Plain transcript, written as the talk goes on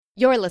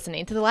You're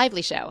listening to The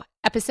Lively Show,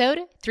 episode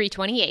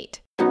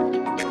 328.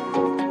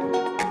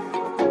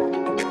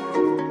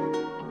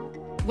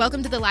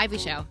 Welcome to The Lively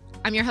Show.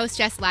 I'm your host,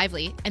 Jess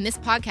Lively, and this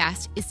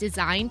podcast is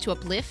designed to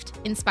uplift,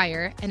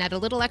 inspire, and add a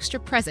little extra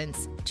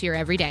presence to your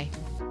everyday.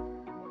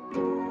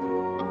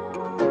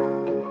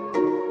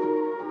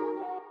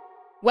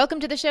 Welcome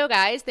to the show,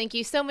 guys. Thank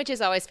you so much,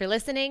 as always, for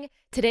listening.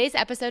 Today's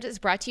episode is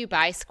brought to you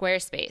by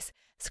Squarespace.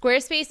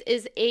 Squarespace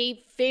is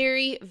a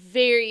very,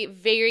 very,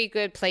 very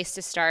good place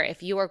to start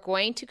if you are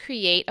going to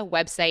create a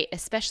website,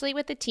 especially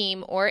with a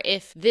team, or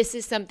if this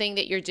is something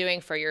that you're doing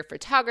for your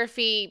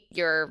photography,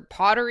 your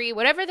pottery,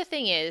 whatever the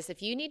thing is.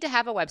 If you need to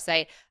have a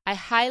website, I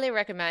highly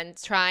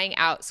recommend trying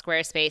out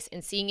Squarespace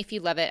and seeing if you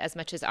love it as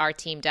much as our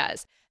team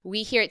does.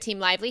 We here at Team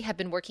Lively have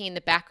been working in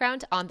the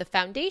background on the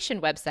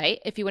foundation website.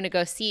 If you want to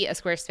go see a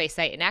Squarespace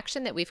site in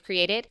action that we've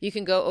created, you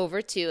can go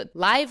over to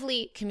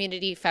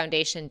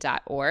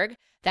livelycommunityfoundation.org.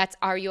 That's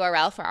our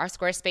URL for our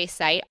Squarespace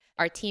site.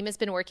 Our team has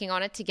been working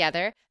on it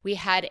together. We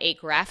had a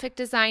graphic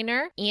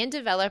designer and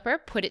developer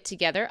put it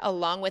together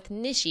along with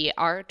Nishi,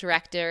 our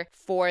director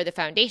for the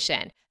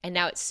foundation. And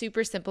now it's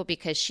super simple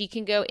because she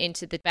can go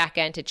into the back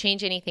end to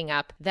change anything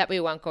up that we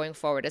want going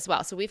forward as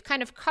well. So we've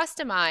kind of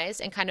customized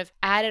and kind of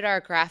added our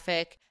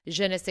graphic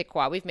je ne sais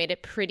quoi. We've made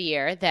it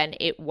prettier than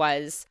it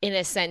was in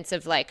a sense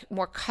of like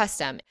more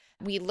custom.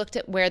 We looked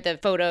at where the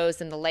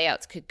photos and the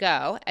layouts could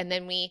go, and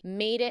then we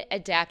made it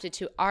adapted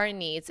to our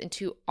needs and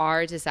to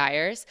our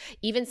desires.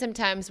 Even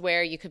sometimes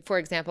where you could, for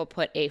example,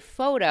 put a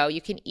photo,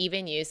 you can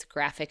even use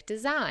graphic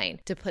design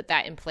to put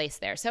that in place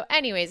there. So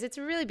anyways, it's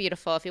really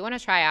beautiful. If you want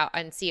to try out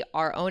and see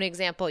our own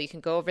example, you can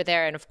go over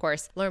there and, of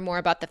course, learn more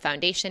about the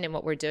foundation and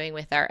what we're doing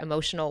with our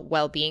emotional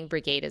well-being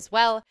brigade as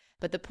well.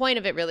 But the point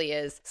of it really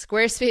is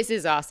Squarespace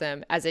is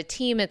awesome. As a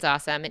team, it's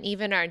awesome. And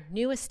even our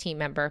newest team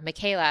member,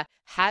 Michaela,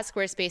 has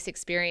Squarespace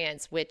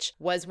experience, which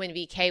was when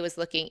VK was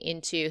looking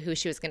into who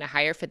she was going to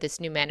hire for this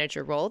new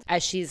manager role.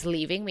 As she's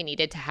leaving, we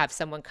needed to have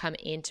someone come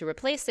in to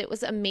replace it. It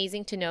was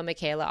amazing to know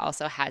Michaela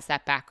also has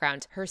that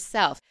background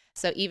herself.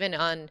 So even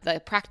on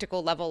the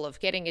practical level of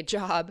getting a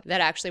job,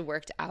 that actually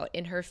worked out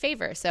in her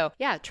favor. So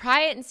yeah,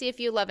 try it and see if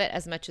you love it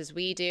as much as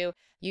we do.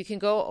 You can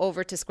go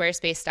over to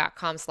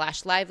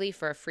squarespace.com/lively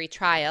for a free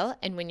trial.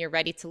 And when you're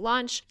ready to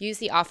launch, use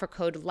the offer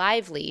code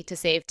LIVELY to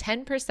save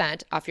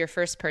 10% off your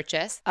first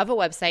purchase of a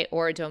website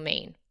or a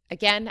domain.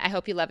 Again, I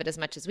hope you love it as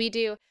much as we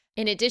do.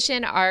 In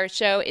addition, our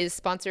show is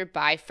sponsored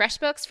by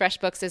FreshBooks.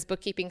 FreshBooks is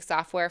bookkeeping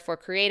software for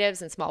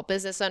creatives and small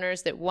business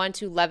owners that want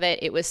to love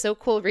it. It was so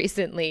cool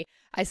recently.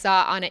 I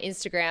saw on an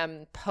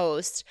Instagram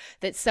post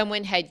that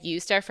someone had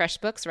used our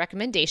FreshBooks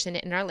recommendation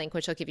in our link,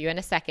 which I'll give you in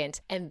a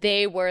second, and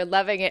they were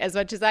loving it as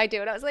much as I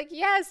do. And I was like,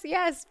 yes,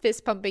 yes,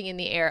 fist pumping in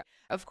the air.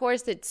 Of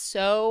course, it's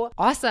so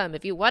awesome.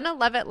 If you want to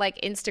love it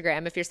like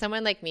Instagram, if you're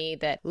someone like me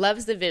that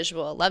loves the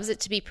visual, loves it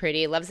to be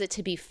pretty, loves it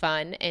to be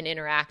fun and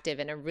interactive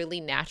in a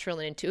really natural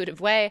and intuitive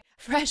way,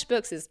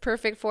 FreshBooks is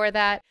perfect for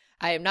that.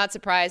 I am not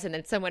surprised. And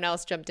then someone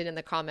else jumped in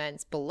the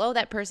comments below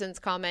that person's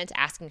comment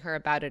asking her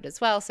about it as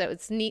well. So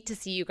it's neat to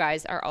see you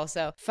guys are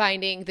also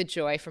finding the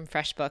joy from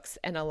FreshBooks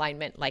and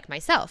alignment like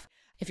myself.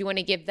 If you want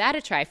to give that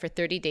a try for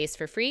 30 days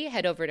for free,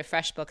 head over to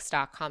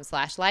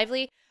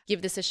freshbooks.com/lively.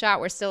 Give this a shot.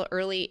 We're still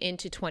early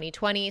into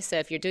 2020. So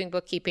if you're doing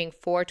bookkeeping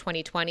for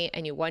 2020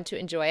 and you want to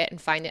enjoy it and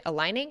find it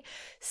aligning,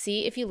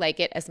 see if you like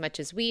it as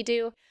much as we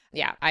do.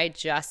 Yeah, I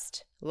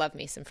just love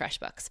me some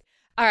FreshBooks.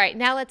 All right,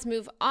 now let's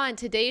move on.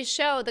 Today's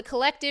show, The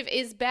Collective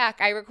is back.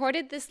 I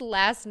recorded this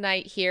last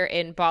night here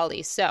in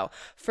Bali. So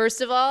first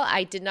of all,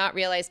 I did not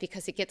realize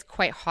because it gets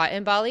quite hot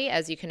in Bali,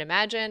 as you can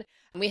imagine.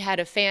 We had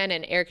a fan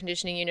and air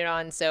conditioning unit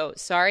on, so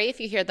sorry if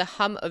you hear the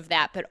hum of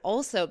that, but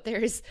also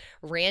there's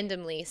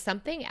randomly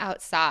something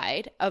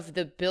outside of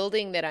the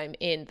building that I'm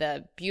in,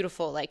 the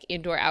beautiful like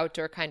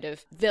indoor-outdoor kind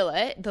of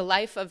villa. The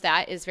life of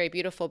that is very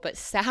beautiful, but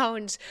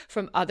sound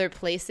from other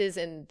places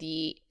in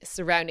the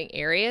surrounding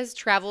areas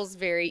travels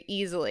very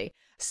easily.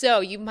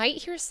 So you might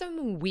hear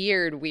some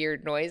weird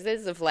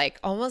noises of like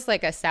almost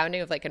like a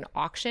sounding of like an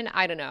auction.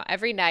 I don't know.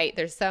 Every night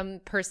there's some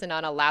person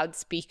on a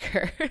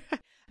loudspeaker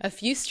a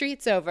few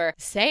streets over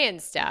saying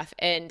stuff,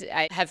 and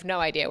I have no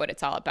idea what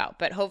it's all about.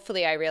 But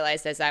hopefully I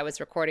realized as I was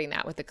recording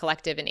that with the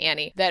collective and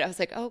Annie that I was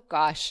like, oh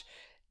gosh,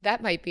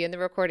 that might be in the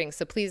recording.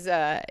 So please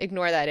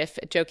ignore that if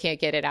Joe can't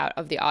get it out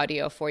of the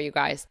audio for you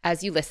guys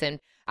as you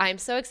listen. I'm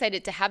so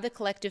excited to have the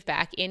collective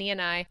back. Annie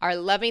and I are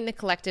loving the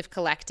collective,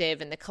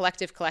 and the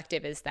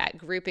collective is that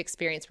group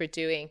experience we're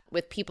doing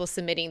with people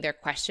submitting their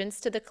questions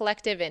to the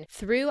collective. And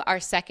through our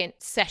second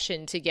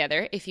session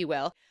together, if you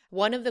will,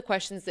 one of the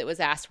questions that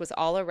was asked was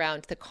all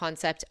around the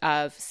concept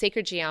of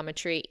sacred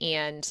geometry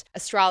and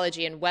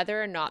astrology and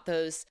whether or not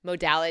those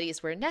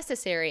modalities were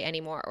necessary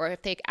anymore, or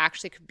if they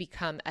actually could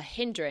become a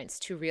hindrance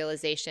to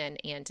realization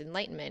and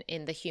enlightenment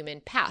in the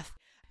human path.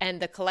 And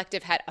the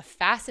collective had a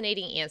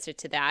fascinating answer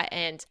to that.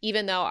 And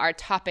even though our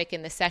topic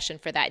in the session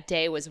for that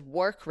day was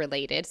work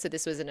related, so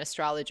this was an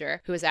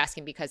astrologer who was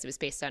asking because it was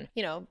based on,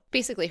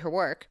 basically her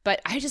work.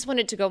 But I just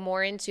wanted to go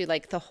more into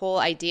like the whole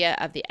idea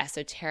of the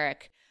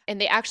esoteric And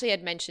they actually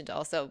had mentioned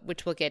also,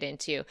 which we'll get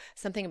into,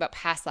 something about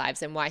past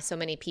lives and why so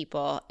many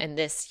people in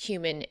this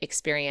human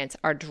experience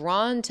are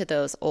drawn to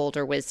those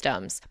older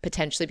wisdoms,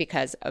 potentially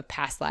because of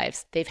past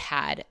lives they've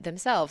had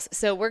themselves.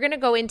 So we're going to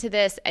go into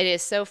this. It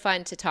is so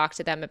fun to talk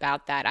to them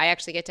about that. I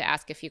actually get to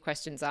ask a few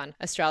questions on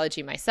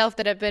astrology myself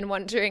that I've been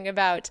wondering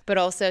about, but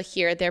also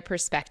hear their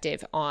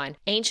perspective on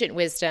ancient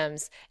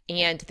wisdoms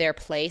and their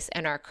place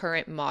in our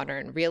current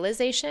modern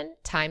realization,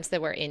 times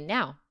that we're in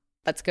now.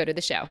 Let's go to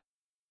the show.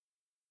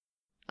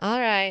 All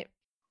right.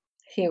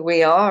 Here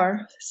we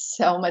are.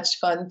 So much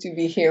fun to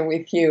be here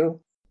with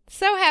you.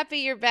 So happy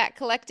you're back,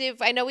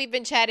 Collective. I know we've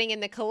been chatting in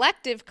the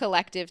collective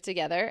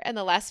together in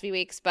the last few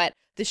weeks, but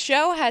the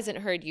show hasn't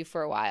heard you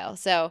for a while.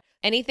 So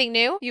anything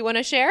new you want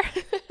to share?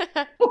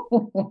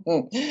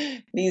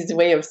 These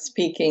way of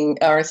speaking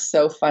are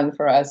so fun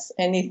for us.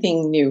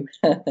 Anything new?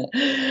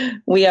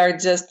 We are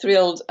just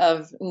thrilled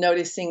of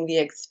noticing the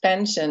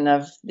expansion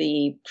of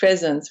the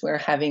presence we're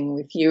having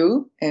with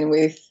you and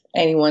with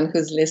anyone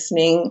who's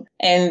listening,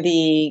 and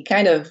the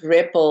kind of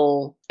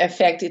ripple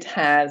effect it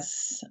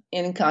has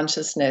in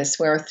consciousness.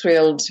 We're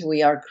thrilled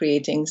we are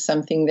creating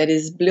something that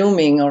is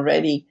blooming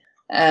already.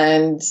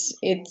 And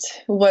it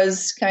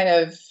was kind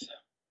of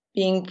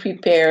being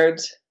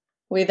prepared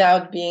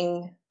without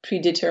being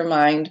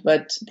predetermined,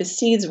 but the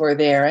seeds were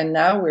there. And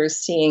now we're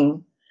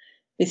seeing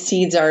the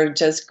seeds are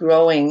just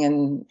growing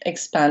and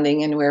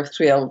expanding, and we're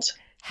thrilled.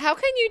 How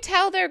can you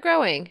tell they're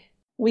growing?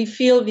 We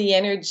feel the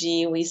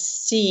energy, we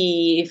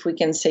see, if we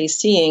can say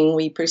seeing,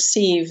 we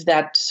perceive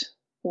that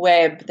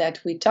web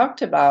that we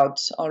talked about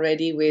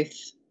already with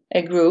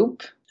a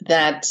group,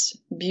 that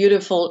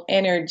beautiful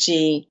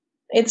energy.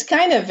 It's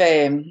kind of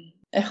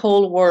a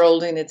whole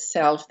world in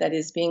itself that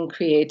is being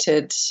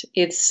created.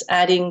 It's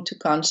adding to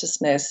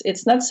consciousness.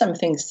 It's not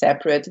something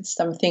separate. It's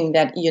something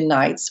that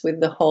unites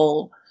with the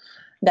whole,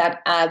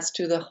 that adds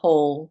to the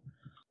whole.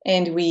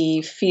 And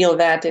we feel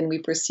that and we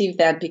perceive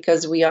that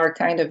because we are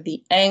kind of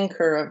the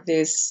anchor of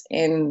this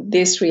in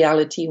this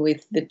reality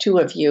with the two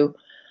of you.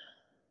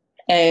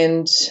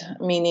 And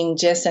meaning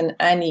Jess and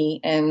Annie,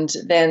 and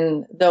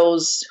then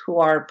those who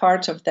are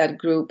part of that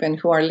group and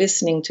who are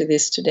listening to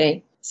this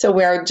today. So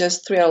we are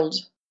just thrilled.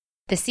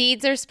 The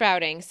seeds are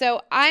sprouting. So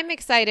I'm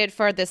excited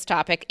for this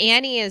topic.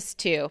 Annie is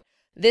too.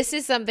 This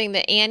is something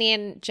that Annie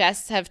and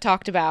Jess have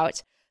talked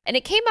about. And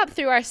it came up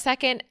through our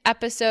second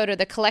episode of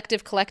the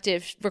collective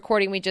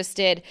recording we just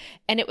did.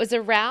 And it was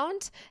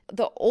around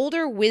the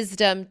older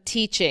wisdom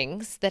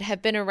teachings that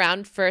have been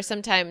around for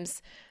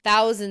sometimes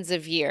thousands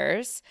of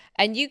years.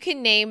 And you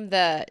can name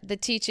the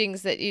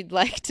teachings that you'd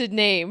like to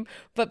name.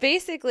 But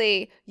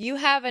basically, you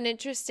have an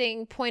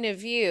interesting point of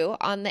view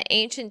on the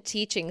ancient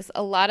teachings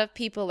a lot of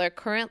people are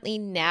currently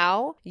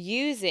now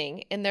using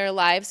in their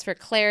lives for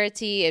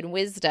clarity and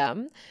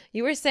wisdom.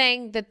 You were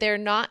saying that they're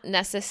not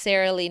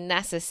necessarily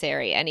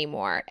necessary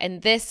anymore.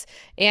 And this,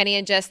 Annie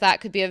and Jess, thought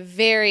could be a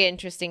very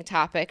interesting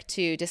topic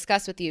to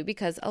discuss with you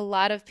because a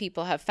lot of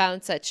people have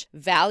found such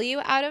value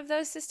out of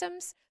those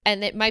systems.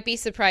 And it might be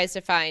surprised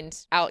to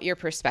find out your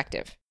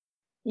perspective.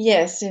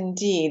 Yes,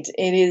 indeed.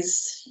 It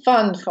is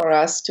fun for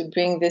us to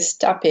bring this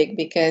topic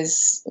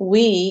because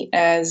we,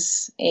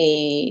 as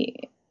a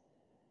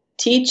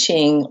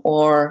teaching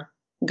or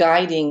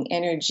guiding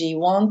energy,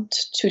 want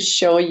to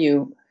show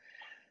you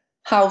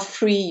how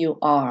free you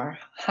are,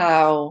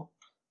 how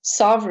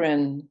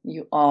sovereign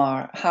you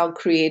are, how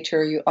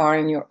creator you are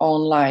in your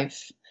own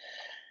life.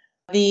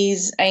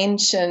 These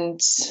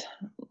ancient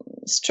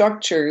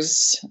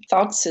structures,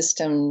 thought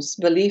systems,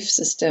 belief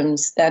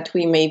systems that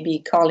we may be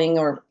calling,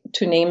 or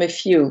to name a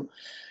few,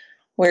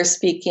 we're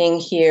speaking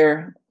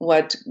here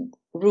what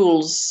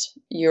rules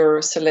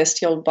your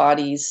celestial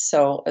bodies.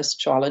 So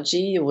astrology,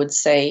 you would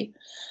say.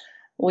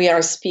 We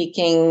are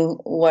speaking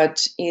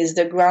what is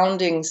the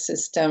grounding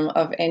system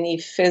of any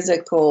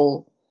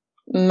physical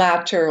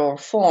matter or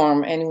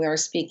form. And we are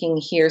speaking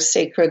here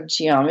sacred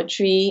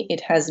geometry.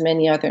 It has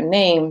many other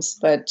names,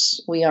 but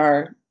we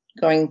are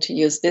going to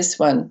use this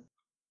one.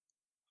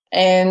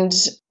 And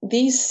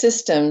these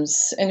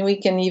systems, and we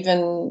can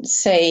even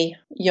say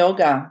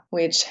yoga,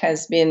 which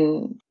has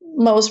been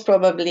most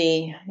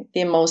probably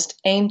the most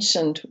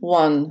ancient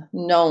one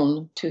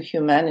known to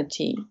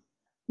humanity.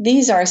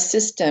 These are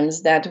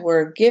systems that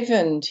were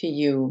given to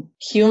you,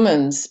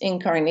 humans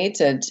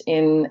incarnated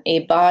in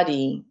a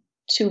body,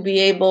 to be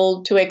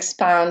able to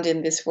expand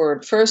in this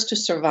world. First, to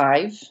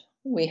survive.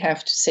 We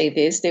have to say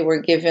this. They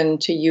were given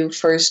to you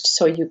first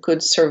so you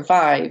could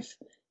survive.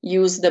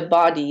 Use the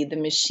body, the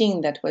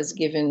machine that was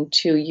given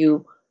to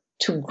you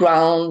to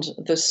ground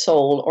the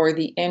soul or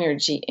the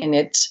energy in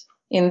it,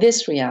 in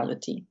this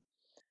reality.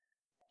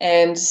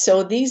 And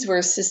so these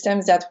were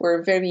systems that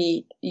were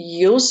very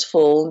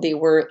useful. They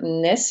were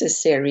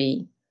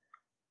necessary,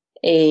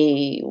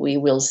 we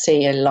will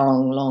say a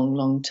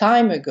long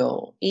time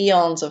ago,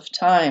 eons of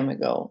time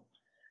ago.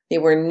 They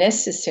were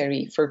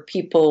necessary for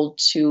people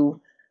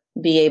to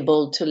be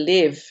able to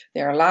live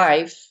their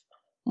life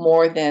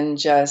more than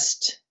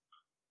just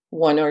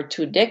 1 or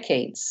 2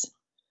 decades.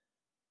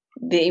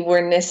 they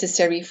were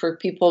necessary for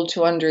people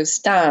to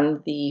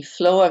understand the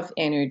flow of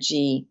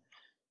energy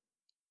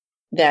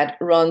that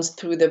runs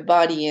through the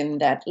body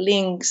and that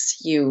links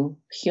you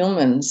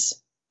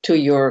humans to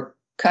your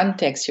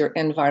context, your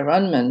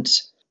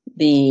environment,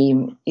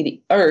 the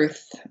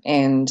earth,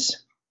 and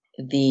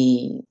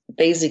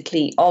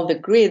basically all the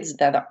grids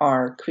that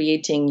are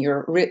creating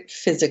your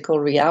physical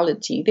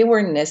reality. They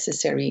were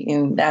necessary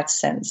in that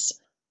sense.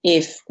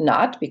 If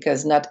not,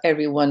 because not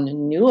everyone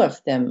knew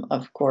of them,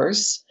 of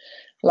course,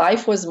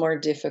 life was more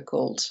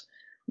difficult.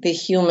 The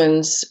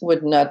humans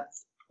would not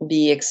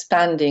be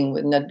expanding,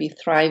 would not be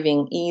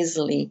thriving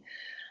easily.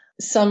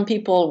 Some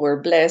people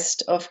were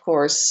blessed, of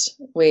course,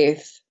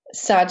 with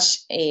such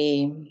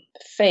a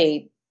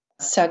faith,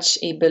 such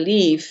a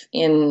belief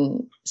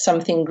in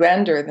something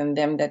grander than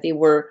them, that they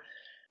were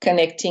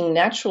connecting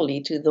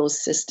naturally to those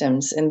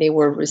systems, and they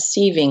were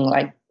receiving,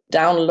 like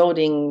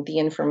downloading the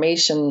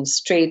information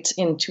straight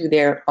into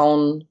their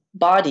own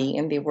body,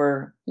 and they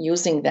were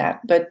using that.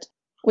 But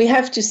we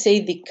have to say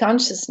the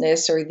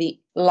consciousness or the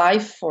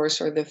life force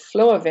or the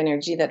flow of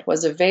energy that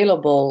was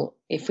available,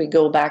 if we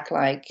go back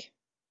like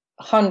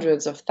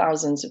hundreds of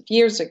thousands of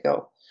years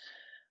ago,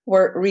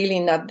 were really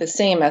not the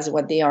same as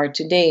what they are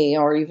today,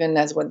 or even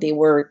as what they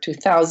were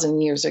 2,000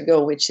 years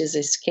ago, which is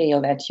a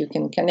scale that you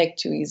can connect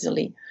to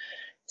easily.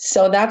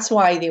 So that's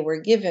why they were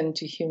given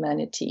to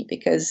humanity,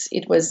 because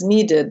it was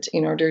needed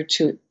in order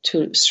to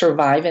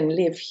survive and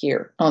live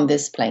here on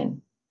this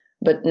plane.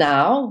 But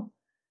now,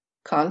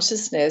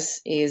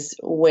 consciousness is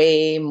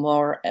way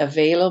more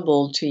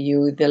available to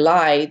you. The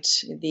light,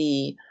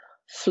 the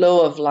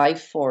flow of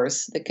life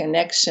force, the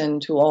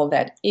connection to all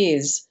that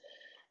is,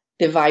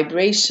 the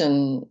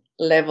vibration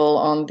level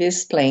on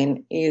this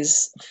plane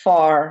is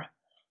far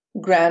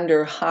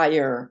grander,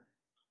 higher,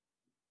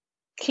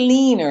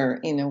 cleaner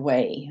in a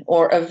way,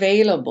 or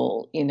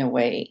available in a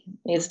way.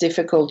 It's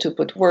difficult to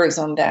put words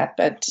on that,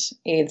 but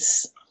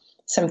it's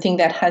something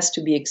that has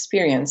to be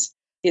experienced.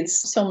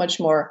 It's so much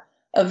more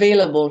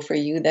available for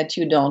you that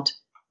you don't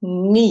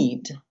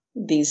need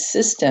these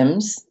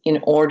systems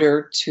in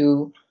order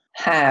to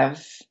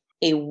have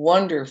a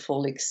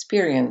wonderful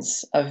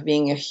experience of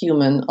being a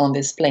human on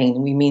this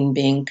plane. We mean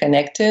being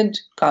connected,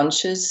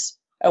 conscious,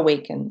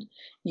 awakened.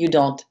 You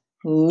don't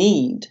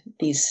need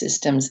these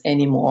systems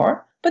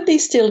anymore, but they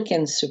still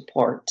can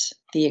support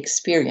the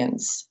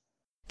experience.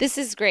 This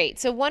is great.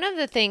 So one of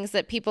the things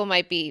that people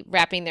might be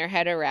wrapping their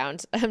head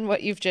around on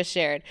what you've just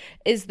shared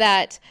is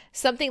that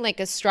something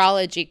like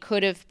astrology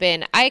could have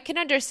been, I can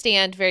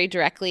understand very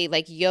directly,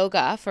 like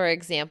yoga, for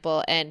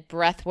example, and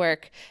breath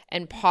work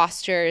and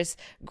postures,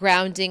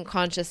 grounding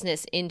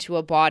consciousness into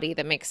a body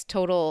that makes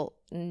total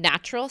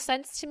natural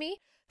sense to me.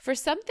 For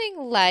something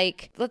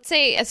like, let's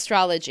say,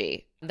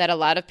 astrology, that a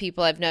lot of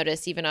people I've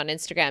noticed, even on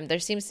Instagram, there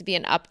seems to be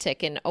an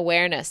uptick in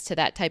awareness to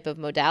that type of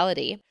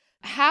modality.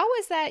 How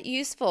is that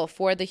useful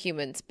for the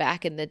humans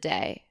back in the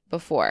day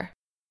before?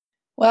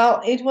 Well,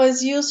 it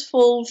was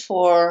useful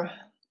for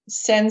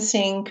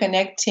sensing,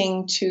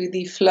 connecting to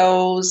the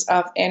flows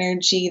of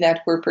energy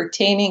that were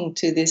pertaining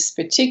to this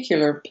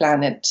particular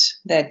planet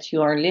that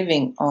you are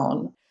living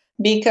on.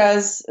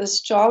 Because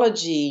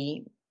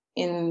astrology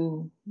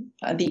in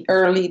the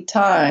early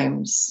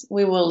times,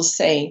 we will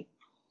say,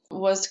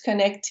 was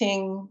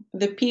connecting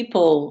the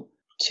people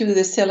to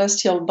the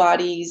celestial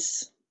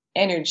bodies,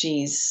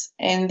 energies,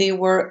 and they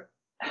were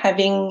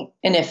having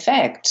an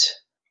effect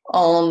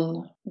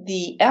on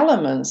the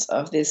elements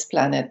of this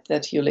planet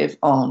that you live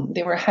on.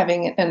 They were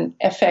having an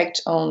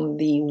effect on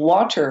the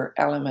water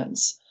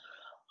elements,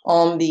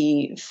 on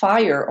the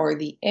fire or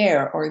the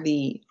air or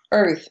the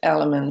earth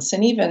elements,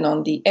 and even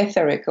on the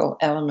etherical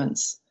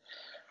elements.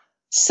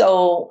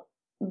 So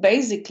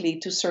basically,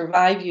 to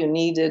survive, you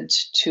needed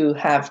to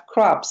have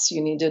crops,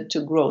 you needed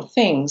to grow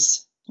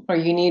things, or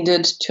you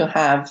needed to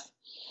have,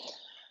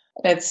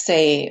 let's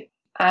say,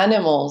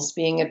 animals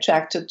being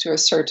attracted to a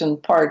certain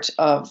part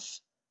of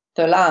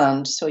the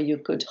land so you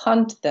could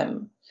hunt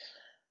them.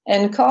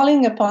 And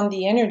calling upon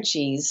the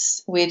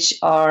energies which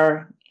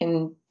are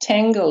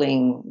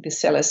entangling the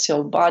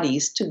celestial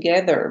bodies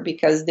together,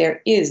 because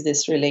there is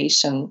this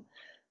relation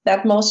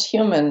that most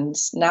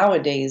humans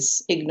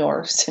nowadays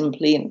ignore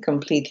simply and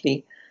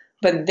completely.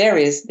 But there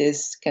is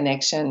this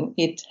connection.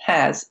 It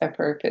has a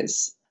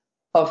purpose.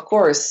 Of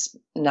course,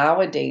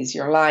 nowadays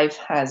your life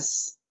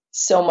has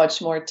so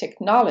much more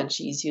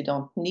technologies, you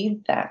don't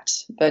need that.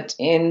 But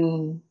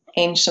in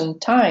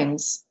ancient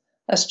times,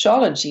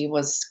 astrology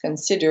was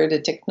considered a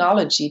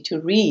technology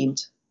to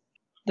read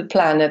the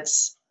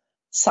planet's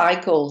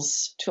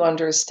cycles, to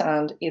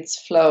understand its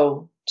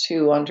flow,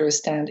 to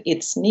understand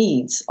its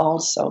needs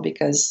also,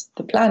 because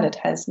the planet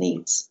has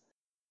needs.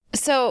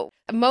 So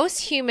most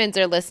humans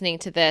are listening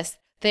to this.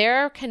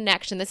 Their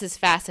connection, this is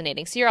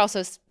fascinating. So you're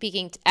also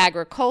speaking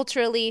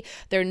agriculturally.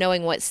 They're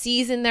knowing what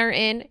season they're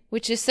in,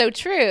 which is so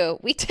true.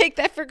 We take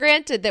that for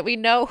granted, that we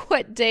know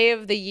what day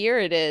of the year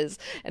it is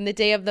and the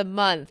day of the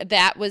month.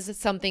 That was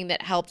something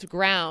that helped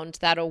ground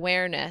that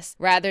awareness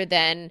rather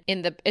than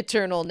in the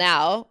eternal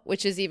now,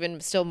 which is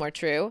even still more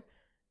true.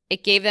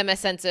 It gave them a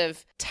sense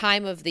of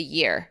time of the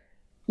year.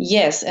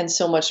 Yes, and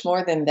so much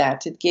more than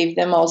that. It gave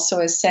them also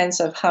a sense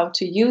of how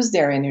to use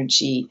their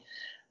energy,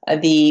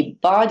 the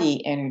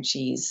body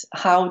energies,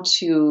 how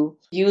to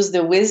use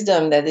the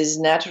wisdom that is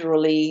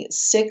naturally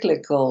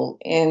cyclical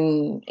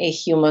in a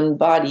human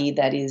body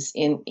that is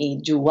in a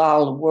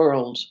dual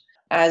world.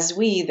 As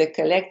we, the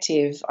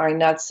collective, are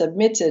not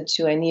submitted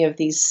to any of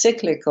these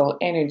cyclical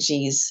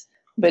energies,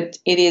 but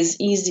it is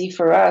easy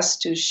for us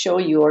to show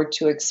you or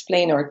to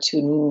explain or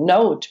to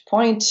note,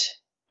 point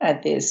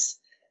at this,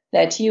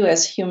 that you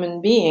as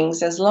human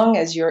beings, as long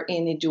as you're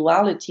in a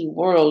duality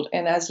world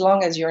and as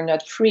long as you're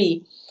not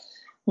free,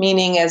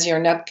 meaning as you're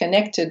not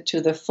connected to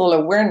the full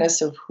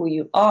awareness of who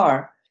you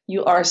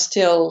are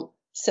still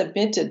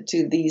submitted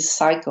to these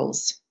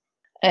cycles.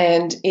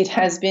 And it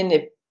has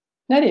been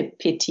not a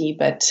pity,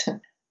 but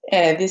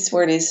this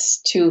word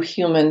is too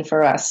human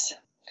for us.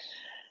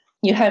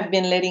 You have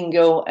been letting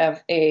go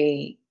of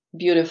a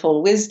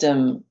beautiful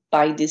wisdom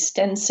by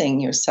distancing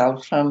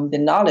yourself from the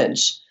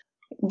knowledge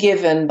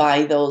given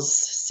by those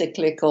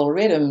cyclical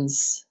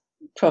rhythms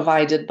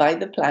provided by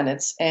the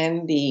planets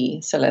and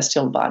the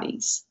celestial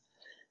bodies.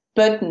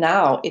 But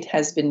now it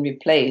has been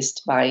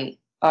replaced by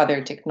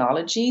other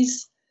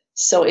technologies,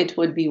 so it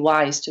would be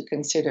wise to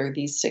consider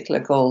these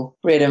cyclical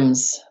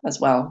rhythms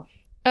as well.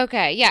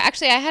 Okay. Yeah.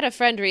 Actually, I had a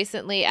friend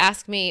recently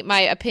ask me my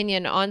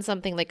opinion on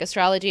something like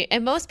astrology.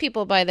 And most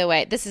people, by the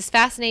way, this is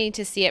fascinating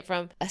to see it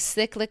from a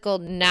cyclical,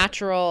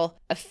 natural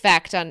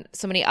effect on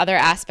so many other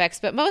aspects.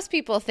 But most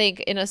people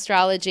think in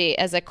astrology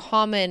as a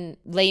common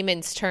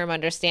layman's term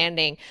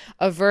understanding.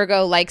 A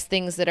Virgo likes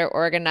things that are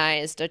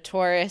organized. A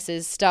Taurus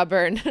is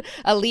stubborn.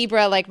 A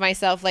Libra, like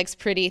myself, likes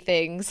pretty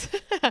things.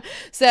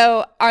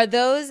 So are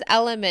those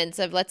elements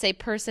of, let's say,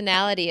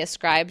 personality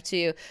ascribed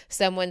to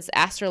someone's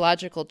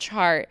astrological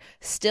chart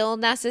still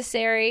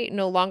necessary,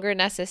 no longer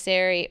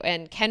necessary?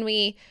 And can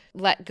we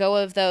let go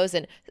of those?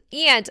 And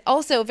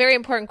also, very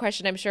important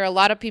question, I'm sure a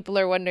lot of people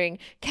are wondering,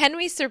 can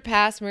we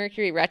surpass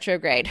Mercury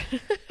retrograde?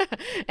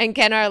 And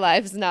can our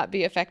lives not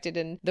be affected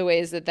in the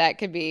ways that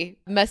could be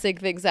messing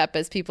things up,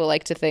 as people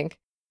like to think?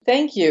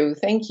 Thank you.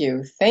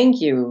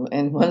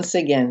 And once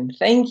again,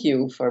 thank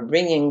you for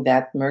bringing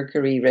that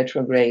Mercury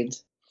retrograde.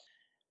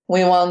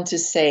 We want to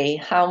say,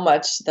 how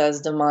much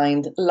does the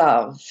mind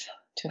love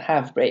to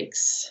have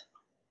breaks?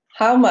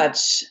 How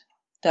much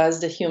does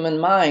the human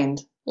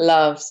mind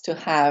loves to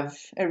have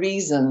a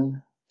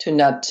reason to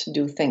not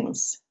do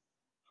things?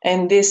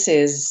 And this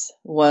is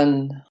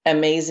one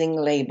amazing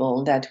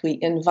label that we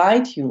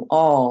invite you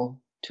all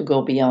to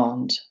go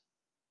beyond,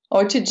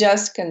 or to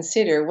just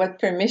consider what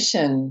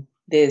permission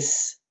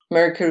this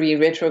Mercury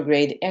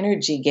retrograde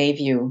energy gave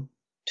you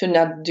to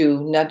not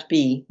do, not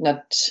be,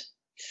 not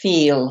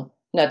feel,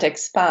 not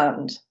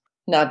expand,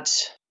 not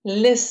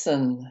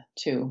listen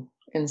to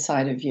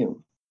inside of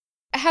you.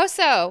 How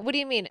so? What do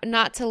you mean,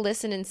 not to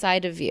listen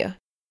inside of you?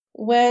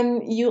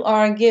 When you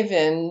are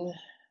given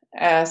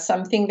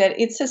something that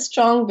it's a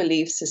strong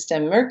belief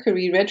system,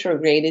 Mercury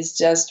retrograde is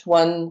just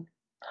one,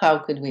 how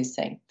could we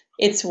say?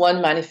 It's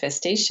one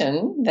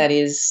manifestation that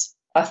is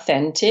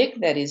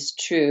authentic, that is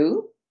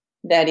true,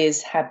 that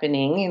is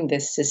happening in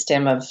this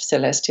system of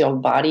celestial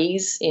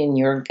bodies, in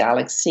your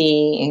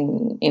galaxy,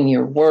 in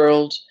your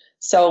world.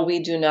 So we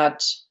do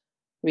not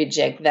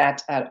reject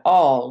that at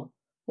all.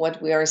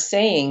 What we are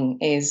saying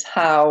is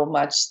how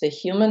much the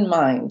human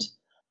mind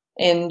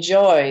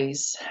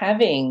enjoys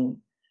having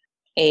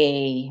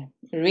a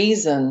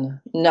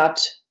reason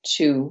not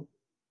to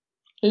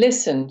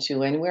listen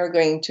to, and we're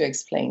going to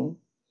explain.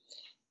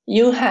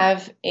 You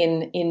have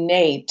an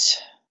innate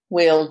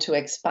will to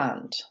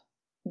expand.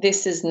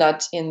 This is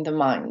not in the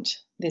mind.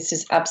 This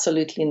is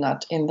absolutely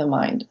not in the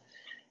mind.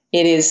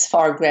 It is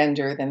far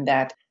grander than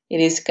that. It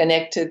is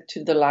connected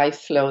to the life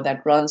flow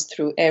that runs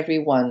through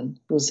everyone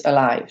who's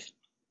alive.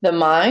 The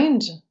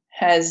mind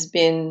has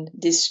been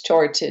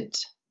distorted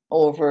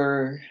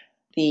over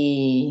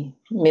the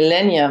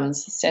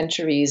millenniums,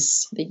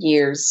 centuries, the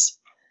years.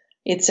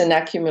 It's an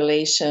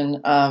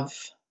accumulation of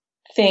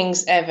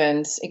things,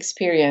 events,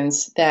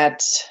 experience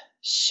that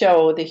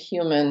show the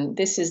human,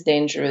 this is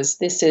dangerous,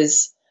 this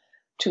is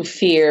to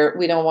fear,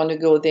 we don't want to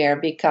go there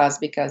because.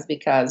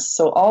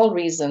 So all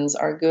reasons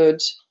are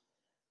good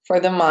for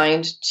the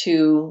mind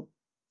to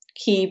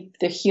keep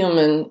the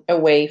human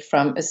away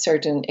from a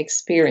certain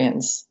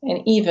experience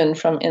and even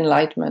from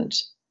enlightenment,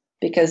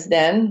 because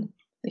then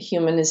the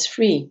human is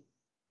free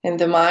and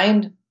the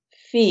mind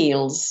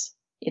feels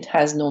it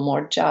has no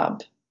more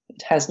job,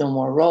 it has no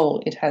more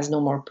role, it has no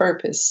more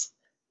purpose.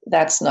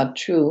 That's not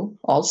true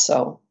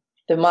also.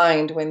 The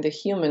mind, when the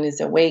human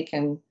is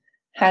awakened,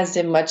 has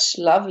a much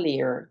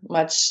lovelier,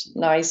 much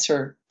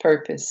nicer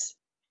purpose.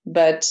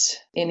 But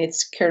in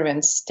its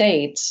current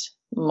state,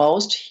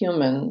 most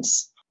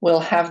humans will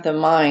have the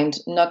mind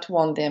not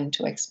want them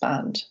to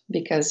expand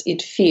because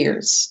it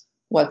fears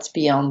what's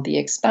beyond the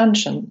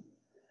expansion.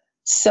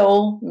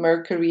 So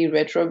Mercury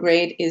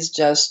retrograde is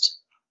just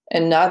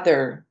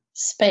another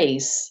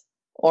space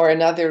or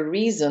another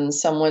reason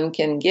someone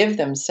can give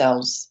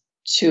themselves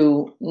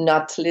to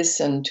not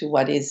listen to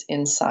what is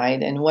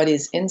inside. And what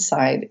is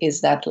inside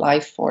is that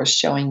life force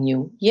showing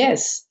you,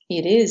 yes,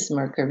 it is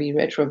Mercury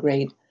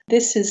retrograde.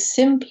 This is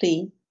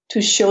simply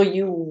to show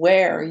you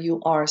where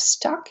you are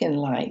stuck in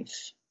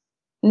life,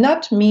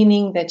 not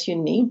meaning that you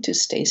need to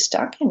stay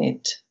stuck in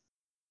it.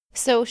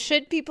 So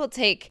should people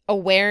take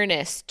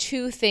awareness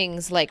to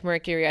things like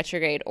Mercury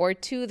retrograde or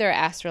to their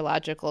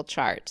astrological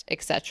chart,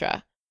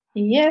 etc.?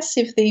 Yes,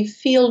 if they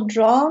feel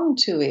drawn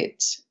to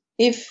it.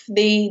 If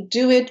they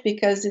do it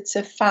because it's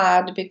a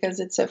fad, because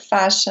it's a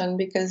fashion,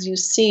 because you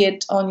see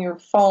it on your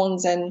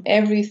phones and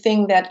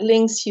everything that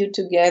links you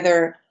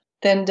together,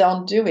 then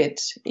don't do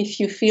it. If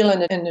you feel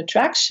an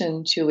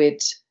attraction to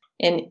it,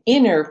 an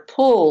inner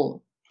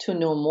pull to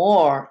know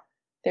more,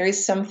 there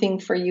is something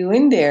for you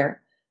in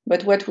there.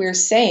 But what we're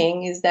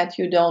saying is that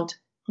you don't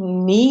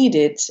need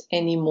it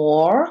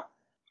anymore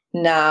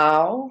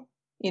now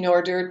in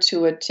order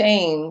to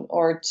attain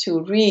or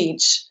to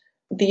reach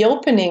the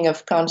opening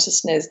of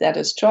consciousness that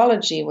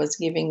astrology was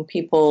giving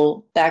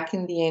people back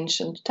in the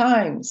ancient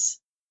times.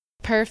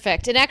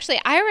 Perfect. And actually,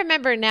 I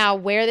remember now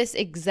where this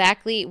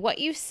exactly, what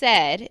you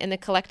said in the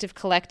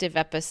collective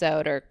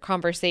episode or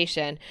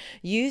conversation.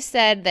 You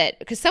said that,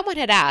 because someone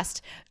had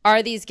asked,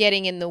 are these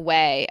getting in the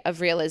way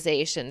of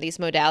realization, these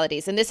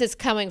modalities? And this is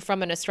coming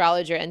from an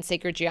astrologer and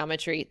sacred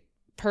geometry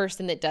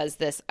person that does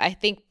this, I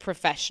think,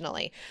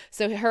 professionally.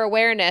 So her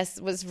awareness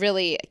was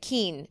really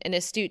keen and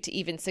astute to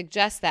even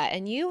suggest that.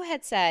 And you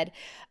had said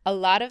a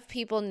lot of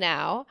people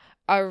now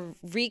are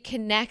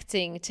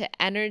reconnecting to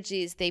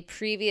energies they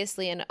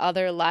previously in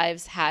other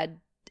lives had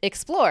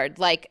explored,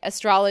 like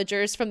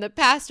astrologers from the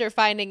past are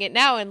finding it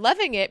now and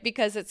loving it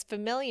because it's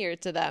familiar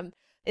to them.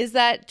 Is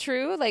that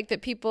true? Like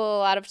that people a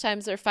lot of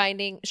times are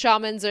finding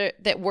shamans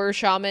that were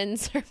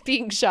shamans are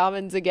being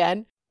shamans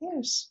again?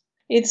 Yes.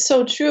 It's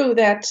so true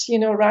that,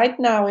 right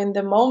now in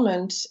the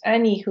moment,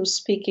 Annie, who's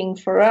speaking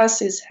for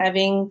us, is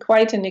having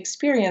quite an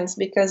experience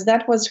because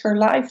that was her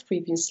life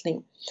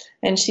previously.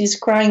 And she's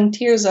crying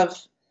tears of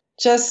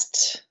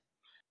just,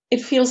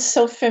 it feels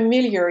so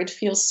familiar. It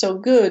feels so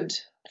good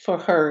for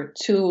her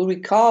to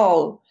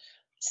recall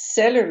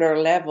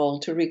cellular level,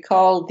 to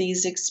recall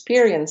these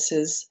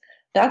experiences.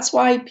 That's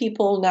why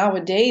people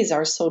nowadays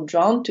are so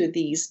drawn to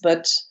these,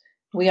 but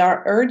we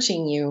are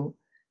urging you,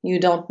 you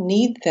don't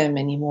need them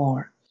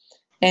anymore.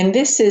 And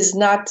this is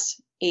not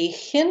a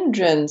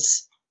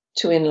hindrance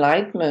to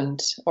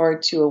enlightenment or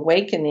to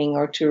awakening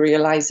or to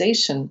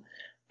realization,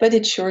 but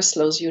it sure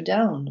slows you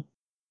down.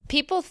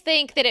 People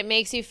think that it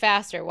makes you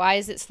faster. Why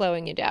is it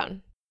slowing you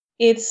down?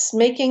 It's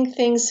making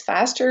things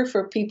faster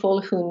for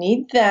people who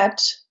need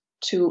that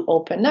to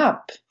open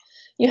up.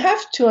 You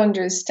have to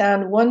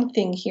understand one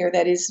thing here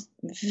that is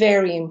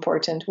very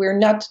important. We're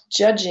not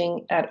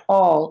judging at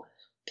all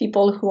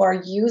people who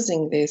are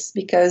using this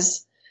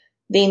because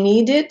they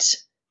need it.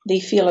 They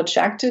feel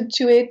attracted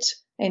to it,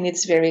 and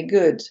it's very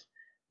good.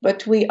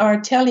 But we are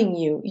telling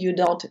you, you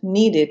don't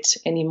need it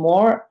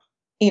anymore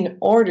in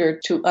order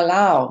to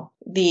allow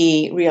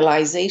the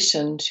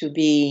realization to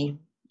be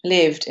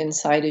lived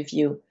inside of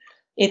you.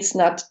 It's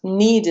not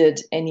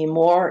needed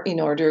anymore in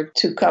order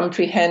to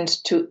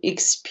comprehend, to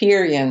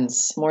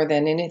experience more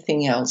than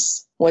anything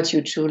else what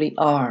you truly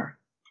are.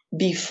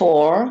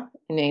 Before,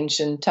 in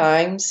ancient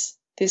times,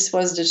 this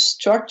was the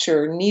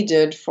structure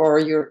needed for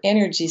your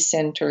energy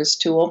centers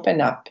to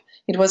open up.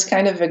 It was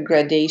kind of a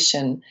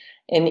gradation,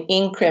 an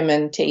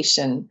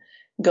incrementation,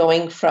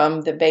 going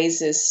from the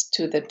basis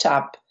to the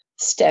top,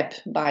 step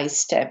by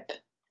step.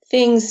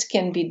 Things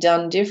can be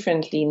done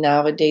differently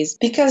nowadays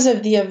because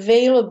of the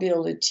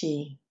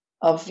availability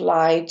of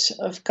light,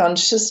 of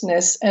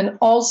consciousness, and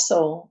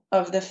also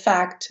of the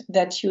fact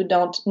that you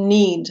don't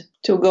need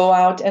to go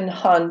out and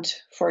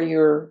hunt for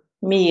your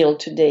meal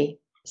today.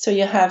 So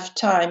you have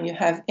time, you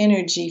have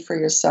energy for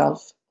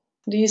yourself.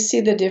 Do you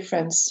see the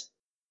difference?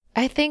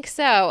 I think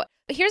so.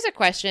 Here's a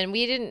question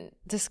we didn't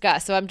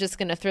discuss, so I'm just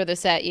going to throw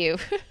this at you.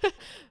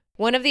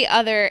 One of the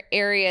other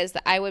areas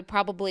that I would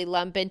probably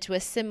lump into a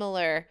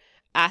similar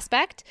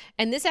aspect,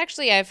 and this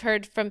actually I've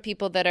heard from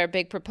people that are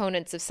big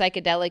proponents of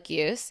psychedelic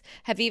use,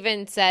 have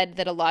even said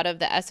that a lot of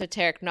the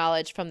esoteric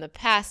knowledge from the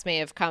past may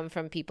have come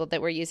from people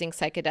that were using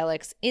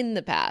psychedelics in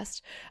the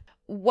past.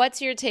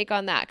 What's your take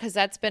on that? Because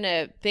that's been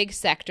a big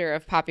sector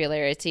of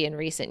popularity in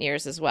recent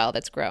years as well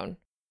that's grown.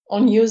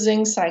 On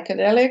using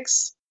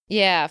psychedelics?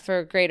 Yeah,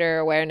 for greater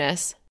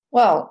awareness.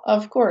 Well,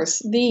 of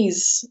course,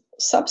 these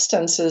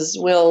substances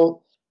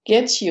will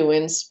get you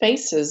in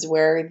spaces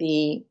where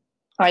the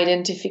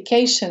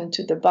identification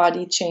to the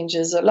body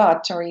changes a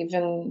lot, or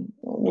even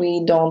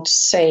we don't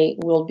say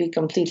will be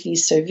completely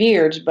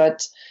severed,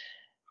 but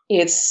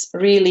it's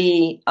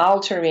really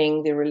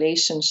altering the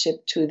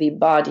relationship to the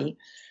body.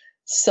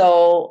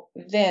 So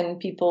then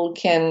people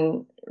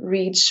can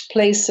reach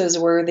places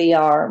where they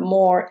are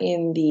more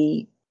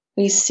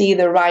we see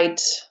the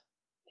right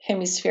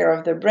hemisphere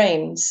of the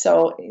brain.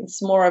 So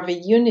it's more of a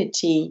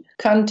unity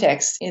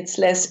context. It's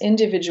less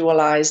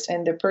individualized,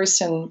 and the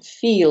person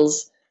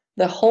feels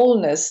the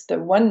wholeness, the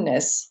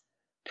oneness,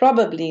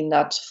 probably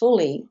not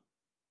fully,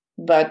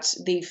 but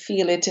they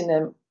feel it in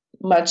a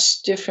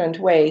much different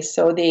way.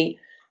 So they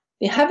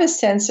have a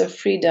sense of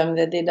freedom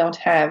that they don't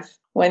have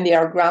when they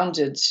are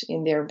grounded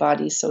in their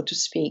body, so to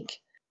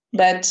speak.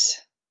 But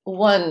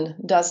one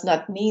does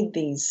not need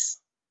these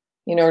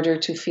in order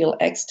to feel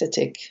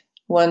ecstatic.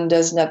 One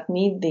does not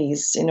need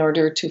these in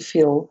order to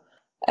feel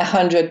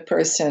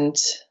 100%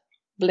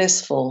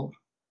 blissful.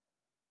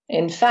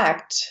 In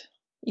fact,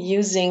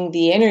 using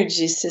the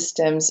energy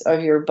systems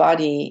of your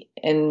body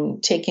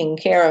and taking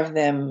care of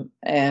them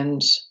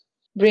and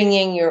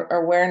bringing your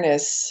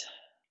awareness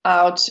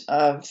out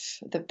of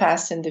the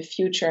past and the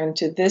future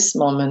into this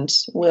moment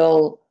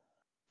will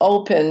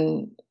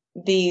open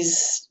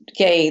these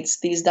gates,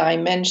 these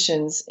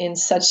dimensions in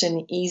such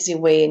an easy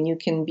way, and you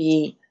can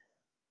be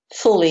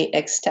fully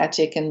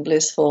ecstatic and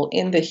blissful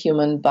in the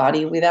human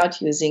body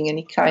without using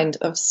any kind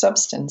of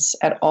substance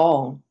at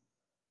all.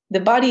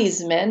 The body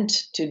is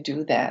meant to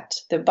do that.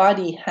 The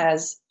body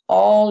has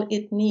all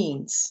it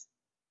needs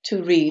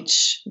to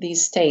reach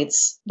these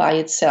states by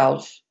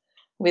itself,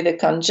 with a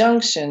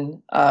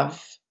conjunction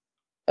of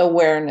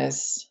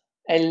awareness,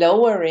 a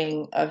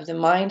lowering of the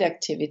mind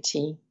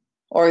activity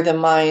or the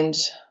mind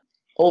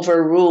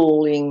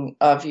overruling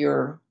of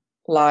your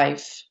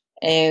life,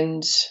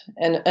 and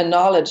an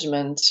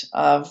acknowledgement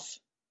of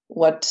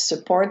what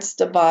supports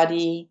the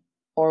body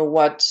or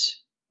what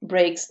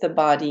breaks the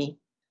body.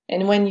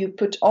 And when you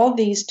put all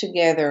these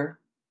together,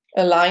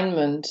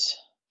 alignment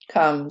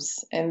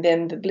comes, and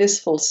then the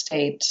blissful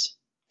state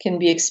can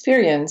be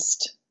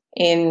experienced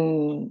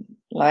in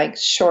like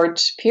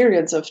short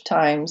periods of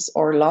times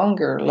or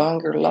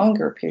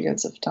longer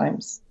periods of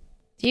times.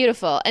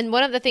 Beautiful. And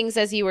one of the things,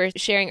 as you were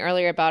sharing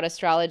earlier about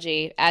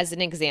astrology as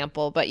an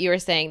example, but you were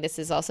saying this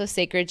is also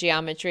sacred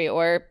geometry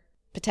or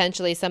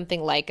potentially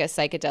something like a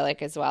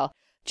psychedelic as well.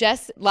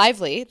 Jess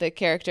Lively, the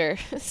character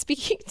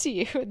speaking to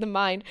you in the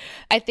mind,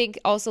 I think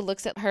also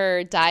looks at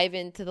her dive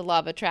into the law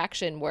of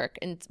attraction work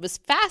and was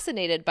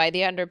fascinated by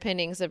the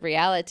underpinnings of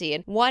reality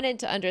and wanted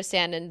to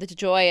understand and the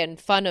joy and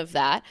fun of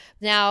that.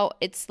 Now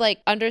it's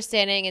like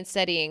understanding and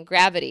studying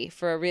gravity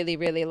for a really,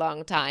 really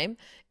long time.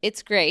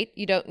 It's great.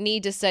 You don't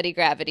need to study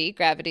gravity.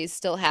 Gravity is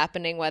still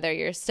happening whether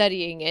you're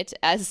studying it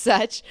as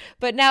such.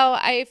 But now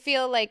I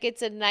feel like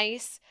it's a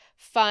nice,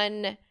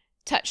 fun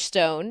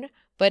touchstone,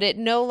 but it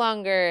no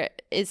longer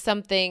is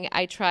something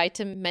I try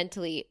to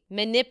mentally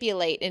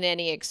manipulate in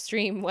any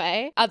extreme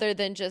way, other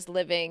than just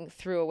living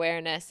through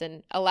awareness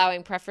and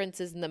allowing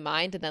preferences in the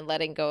mind and then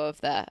letting go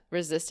of the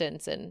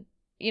resistance. And,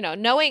 you know,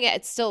 knowing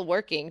it's still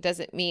working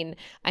doesn't mean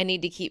I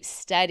need to keep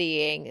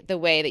studying the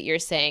way that you're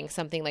saying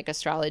something like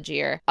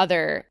astrology or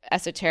other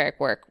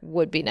esoteric work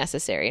would be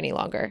necessary any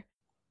longer.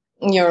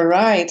 You're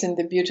right. And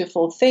the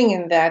beautiful thing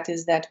in that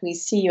is that we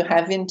see you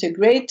have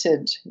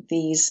integrated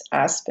these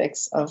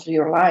aspects of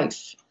your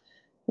life,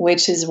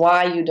 which is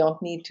why you don't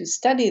need to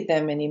study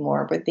them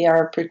anymore, but they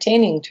are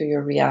pertaining to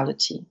your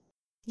reality.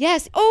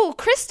 Yes. Oh,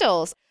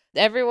 crystals.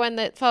 Everyone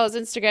that follows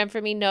Instagram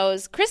for me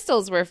knows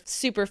crystals were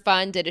super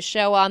fun, did a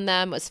show on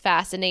them, was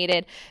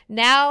fascinated.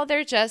 Now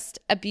they're just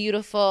a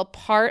beautiful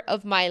part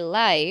of my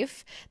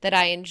life that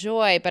I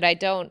enjoy, but I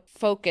don't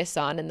focus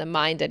on in the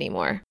mind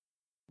anymore.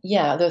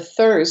 Yeah, the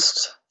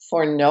thirst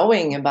for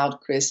knowing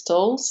about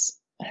crystals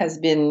has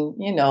been,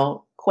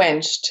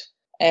 quenched.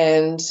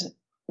 And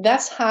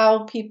that's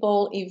how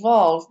people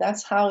evolve.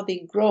 That's how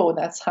they grow.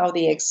 That's how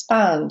they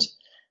expand.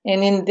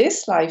 And in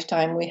this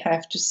lifetime, we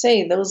have to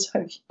say, those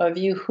of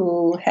you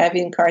who have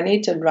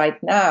incarnated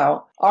right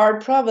now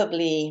are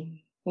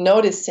probably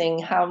noticing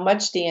how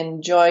much they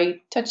enjoy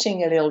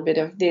touching a little bit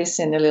of this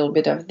and a little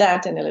bit of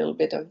that and a little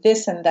bit of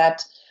this and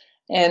that.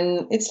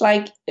 And it's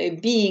like a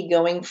bee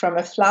going from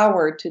a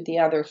flower to the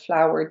other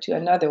flower to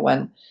another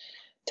one,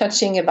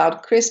 touching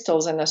about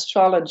crystals and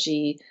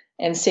astrology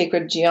and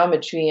sacred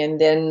geometry,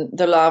 and then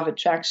the law of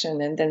attraction,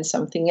 and then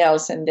something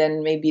else, and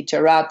then maybe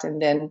tarot,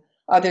 and then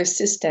other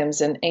systems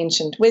and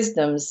ancient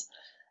wisdoms,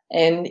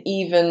 and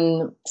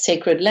even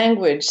sacred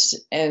language,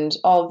 and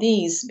all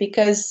these,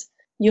 because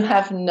you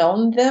have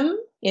known them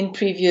in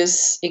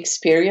previous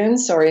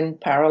experience or in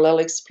parallel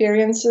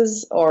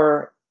experiences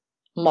or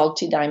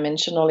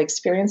multidimensional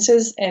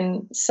experiences,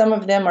 and some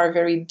of them are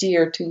very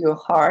dear to your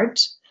heart.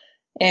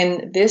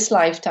 And this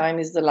lifetime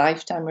is the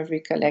lifetime of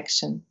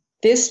recollection.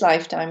 This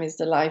lifetime is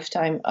the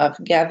lifetime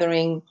of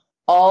gathering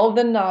all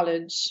the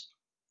knowledge,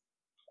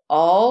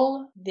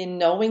 all the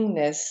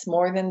knowingness,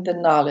 more than the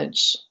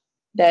knowledge,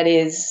 that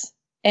is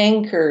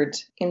anchored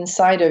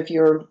inside of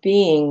your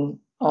being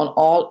on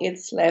all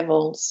its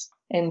levels,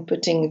 and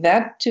putting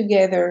that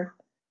together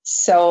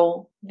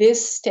so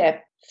this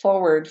step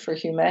forward for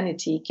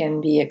humanity can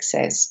be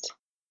accessed.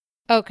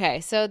 Okay,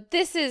 so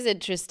this is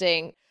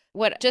interesting.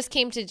 What just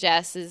came to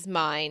Jess's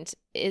mind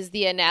is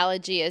the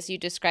analogy as you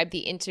described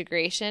the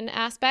integration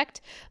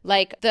aspect.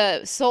 Like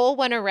the soul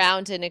went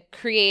around in a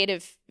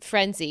creative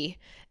frenzy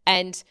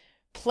and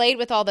played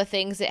with all the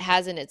things it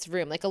has in its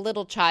room, like a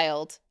little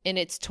child in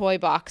its toy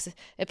box.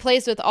 It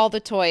plays with all the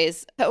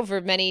toys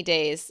over many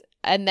days.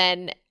 And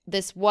then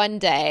this one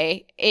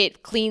day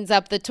it cleans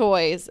up the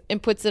toys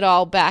and puts it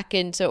all back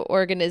into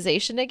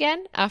organization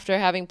again after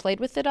having played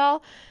with it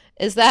all.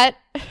 Is that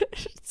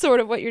sort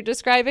of what you're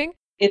describing?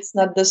 It's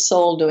not the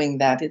soul doing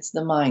that, it's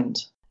the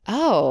mind.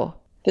 Oh.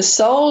 The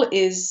soul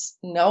is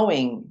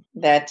knowing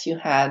that you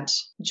had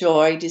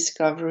joy,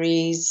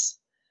 discoveries,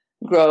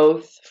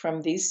 growth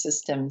from these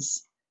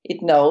systems.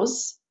 It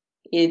knows.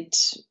 It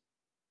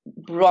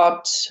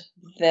brought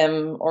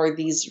them, or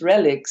these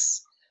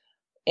relics,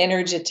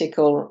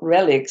 energetical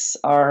relics,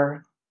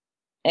 are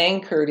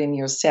anchored in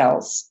your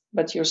cells.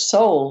 But your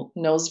soul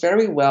knows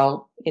very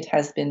well it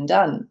has been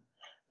done.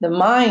 The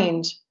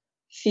mind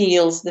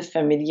feels the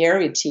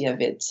familiarity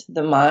of it.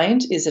 The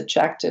mind is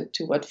attracted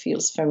to what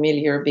feels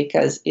familiar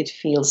because it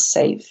feels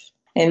safe.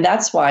 And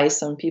that's why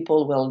some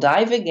people will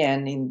dive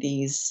again in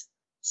these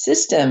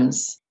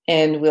systems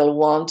and will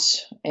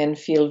want and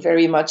feel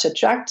very much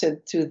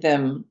attracted to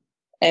them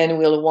and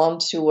will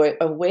want to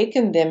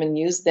awaken them and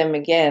use them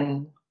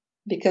again,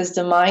 because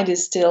the mind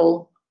is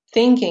still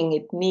thinking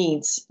it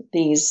needs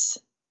these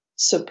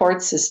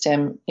support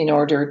system in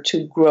order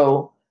to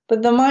grow.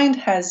 But the mind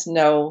has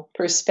no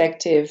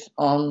perspective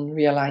on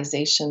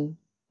realization.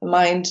 The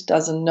mind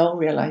doesn't know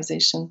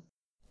realization.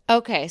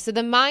 Okay, so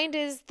the mind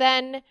is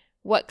then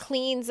what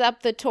cleans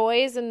up the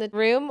toys in the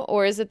room,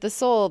 or is it the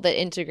soul that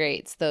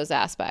integrates those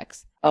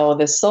aspects? Oh,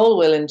 the soul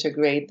will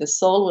integrate. The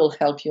soul will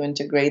help you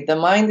integrate. The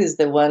mind is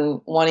the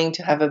one wanting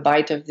to have a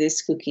bite of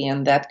this cookie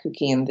and that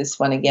cookie and this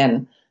one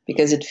again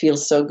because it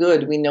feels so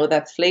good. We know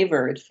that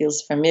flavor. It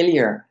feels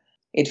familiar.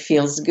 It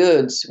feels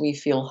good. We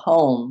feel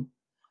home.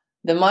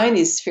 The mind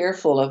is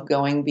fearful of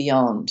going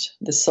beyond.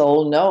 The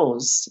soul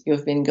knows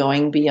you've been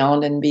going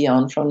beyond and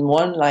beyond from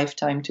one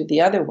lifetime to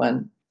the other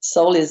one.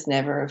 Soul is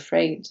never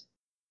afraid.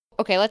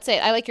 Okay, let's say,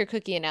 I like your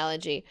cookie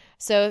analogy.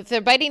 So if they're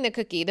biting the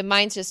cookie, the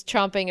mind's just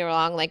chomping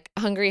along like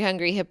hungry,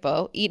 hungry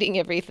hippo, eating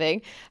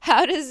everything.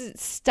 How does it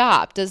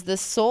stop? Does the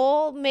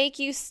soul make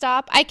you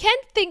stop? I can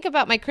think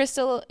about my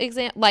crystal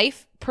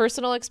life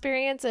personal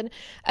experience, and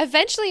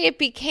eventually it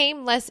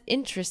became less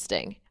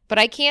interesting. But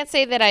I can't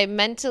say that I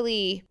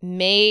mentally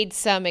made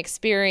some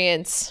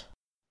experience.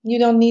 You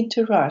don't need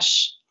to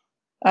rush.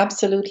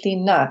 Absolutely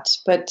not.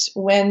 But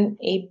when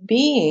a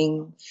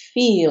being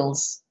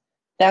feels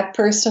that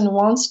person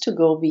wants to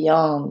go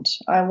beyond,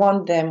 we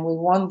want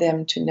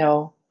them to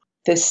know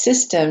the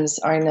systems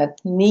are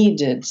not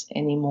needed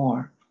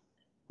anymore.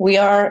 We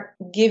are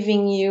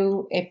giving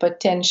you a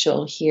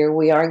potential here.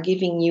 We are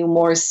giving you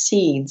more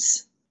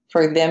seeds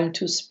for them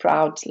to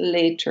sprout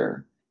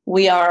later.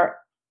 We are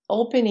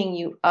opening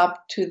you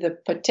up to the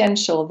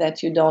potential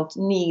that you don't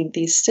need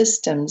these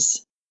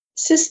systems.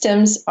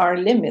 Systems are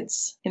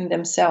limits in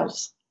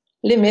themselves.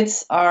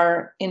 Limits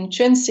are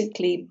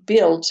intrinsically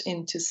built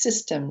into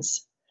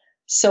systems.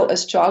 So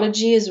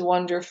astrology is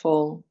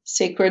wonderful,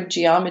 sacred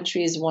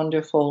geometry is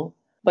wonderful,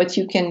 but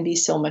you can be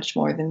so much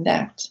more than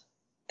that.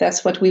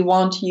 That's what we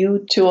want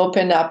you to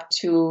open up,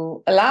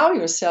 to allow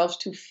yourself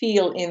to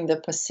feel in the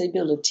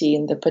possibility,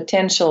 in the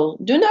potential.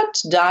 Do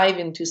not dive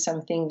into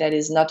something that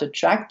is not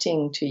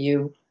attracting to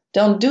you.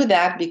 Don't do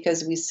that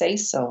because we say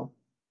so.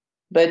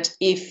 But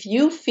if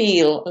you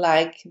feel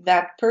like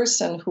that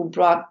person who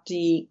brought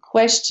the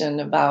question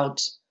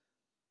about,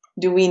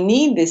 do we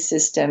need these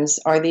systems?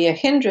 Are they a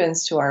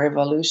hindrance to our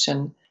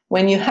evolution?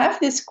 When you have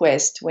this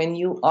quest, when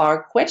you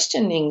are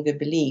questioning the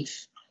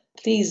belief,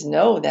 please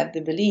know that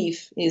the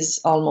belief is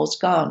almost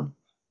gone.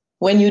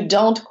 When you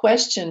don't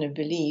question a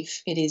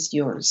belief, it is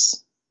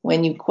yours.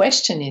 When you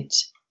question it,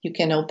 you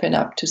can open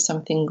up to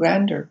something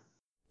grander.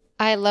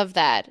 I love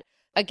that.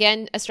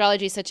 Again,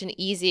 astrology is such an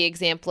easy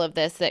example of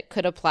this that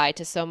could apply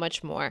to so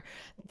much more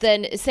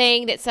than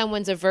saying that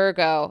someone's a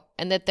Virgo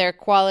and that their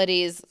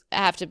qualities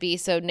have to be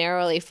so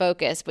narrowly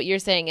focused. What you're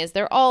saying is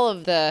they're all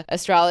of the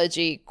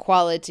astrology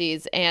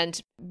qualities,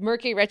 and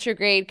Mercury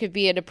retrograde could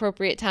be an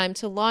appropriate time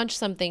to launch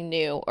something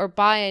new or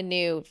buy a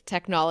new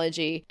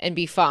technology and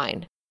be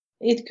fine.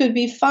 It could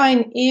be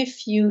fine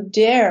if you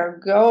dare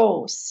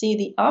go see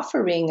the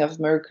offering of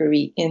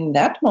Mercury in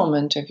that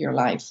moment of your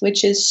life,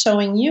 which is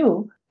showing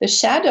you the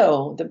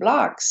shadow, the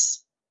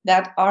blocks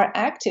that are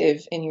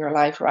active in your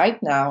life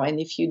right now. And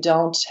if you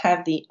don't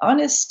have the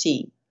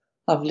honesty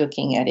of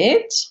looking at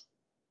it,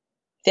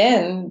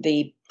 then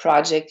the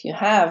project you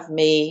have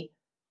may,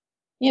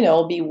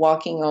 be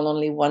walking on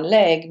only one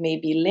leg,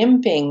 maybe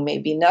limping,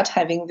 maybe not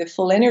having the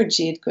full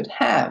energy it could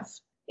have.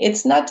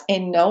 It's not a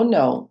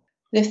no-no.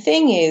 The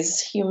thing is,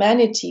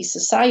 humanity,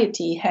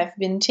 society have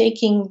been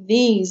taking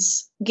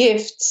these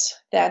gifts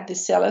that the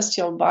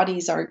celestial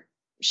bodies are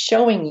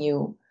showing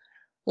you,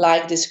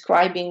 like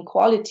describing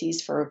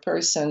qualities for a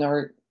person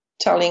or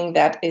telling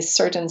that a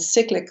certain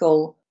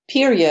cyclical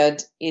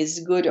period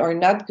is good or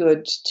not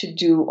good to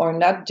do or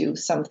not do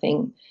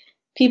something.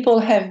 People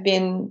have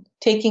been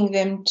taking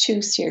them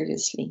too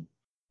seriously.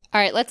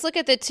 All right, let's look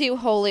at the two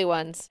holy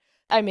ones.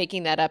 I'm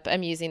making that up.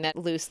 I'm using that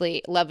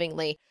loosely,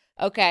 lovingly.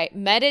 Okay,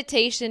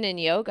 meditation and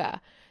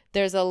yoga.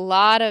 There's a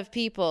lot of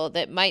people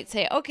that might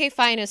say, okay,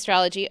 fine,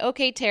 astrology.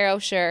 Okay, tarot,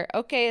 sure.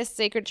 Okay, a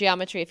sacred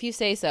geometry, if you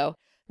say so.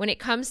 when it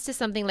comes to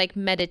something like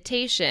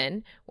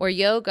meditation or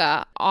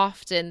yoga,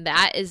 often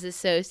that is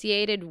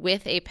associated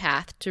with a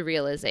path to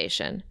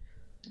realization.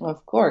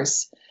 Of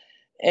course.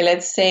 And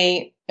let's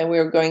say, and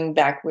we're going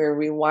back, we're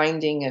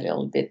rewinding a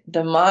little bit.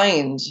 The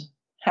mind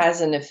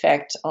has an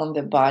effect on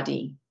the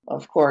body,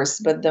 of course,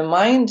 but the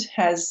mind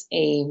has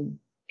a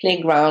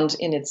playground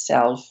in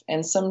itself.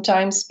 And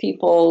sometimes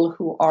people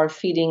who are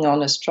feeding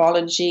on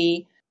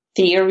astrology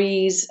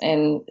theories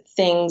and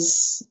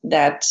things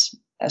that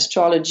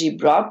astrology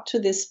brought to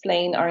this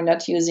plane are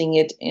not using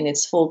it in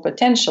its full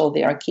potential.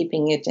 They are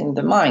keeping it in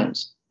the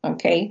mind.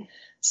 Okay?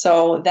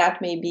 So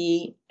that may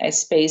be a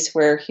space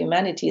where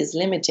humanity is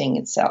limiting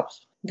itself.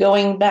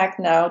 Going back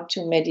now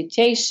to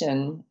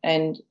meditation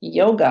and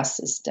yoga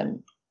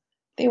system,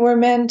 they were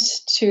meant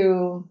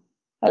to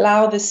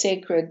allow the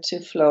sacred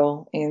to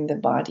flow in the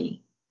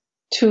body,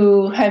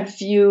 to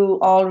have you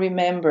all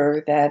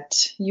remember that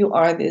you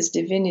are this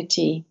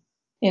divinity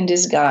in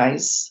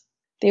disguise.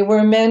 They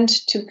were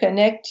meant to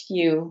connect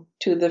you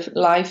to the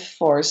life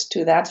force,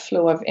 to that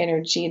flow of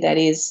energy that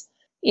is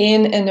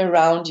in and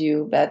around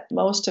you, but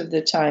most of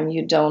the time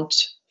you don't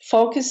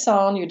focus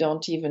on, you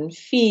don't even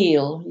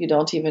feel, you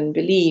don't even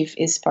believe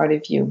is part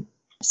of you.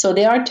 So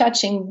they are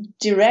touching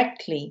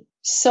directly,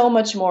 so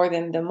much more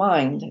than the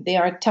mind. They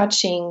are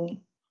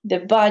touching the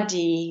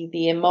body,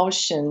 the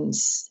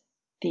emotions,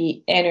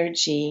 the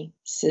energy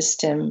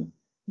system,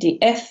 the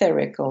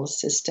etherical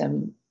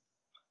system.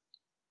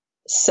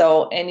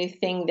 So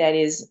anything that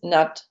is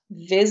not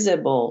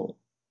visible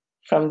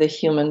from the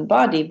human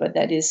body, but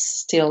that is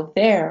still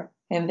there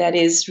and that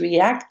is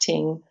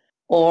reacting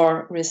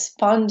or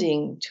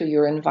responding to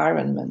your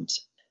environment.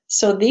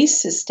 So these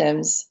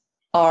systems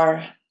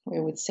are, we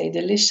would say,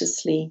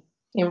 deliciously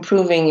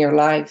improving your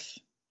life.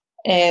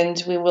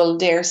 And we will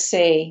dare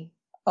say,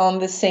 on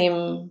the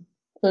same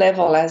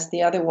level as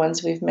the other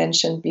ones we've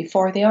mentioned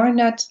before, they are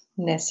not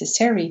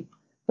necessary,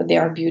 but they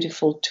are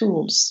beautiful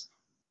tools.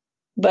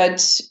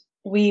 But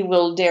we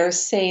will dare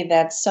say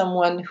that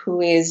someone who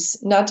is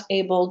not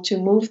able to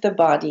move the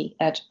body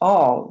at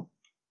all,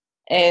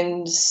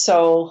 and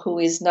so who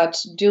is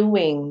not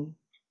doing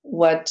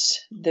what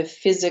the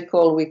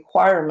physical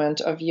requirement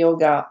of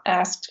yoga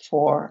asked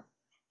for,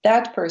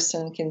 that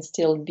person can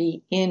still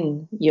be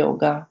in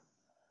yoga.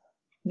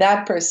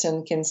 That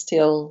person can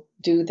still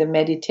do the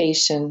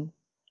meditation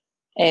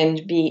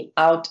and be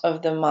out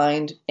of the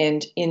mind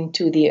and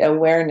into the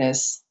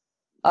awareness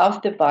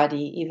of the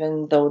body,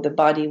 even though the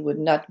body would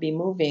not be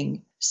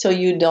moving. So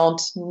you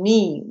don't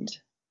need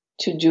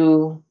to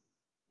do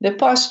the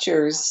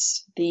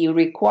postures, the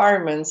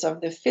requirements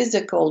of the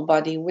physical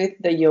body with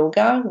the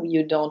yoga.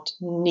 You don't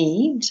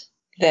need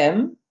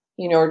them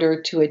in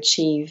order to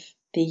achieve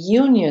the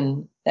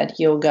union that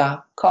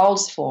yoga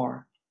calls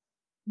for.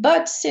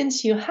 But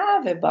since you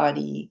have a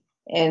body,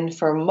 and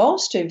for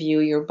most of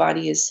you, your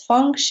body is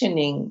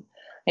functioning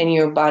and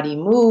your body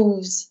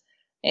moves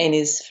and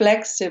is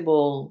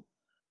flexible,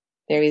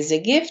 there is a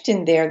gift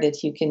in there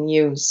that you can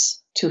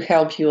use to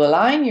help you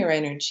align your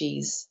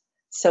energies.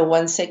 So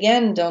once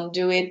again, don't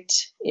do it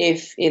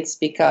if it's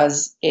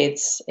because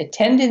it's a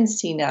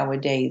tendency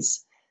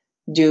nowadays.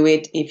 Do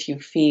it if you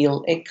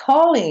feel a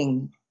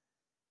calling.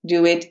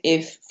 Do it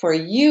if for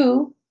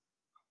you,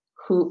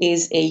 who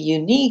is a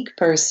unique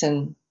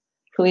person,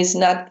 who is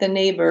not the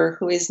neighbor,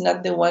 who is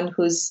not the one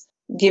who's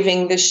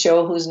giving the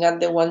show, who's not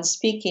the one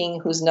speaking,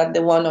 who's not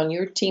the one on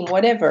your team,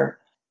 whatever.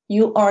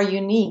 You are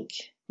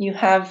unique. You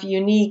have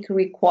unique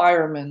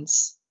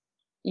requirements,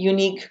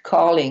 unique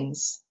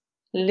callings.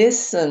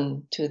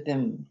 Listen to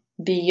them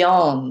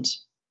beyond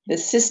the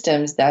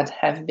systems that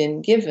have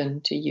been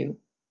given to you.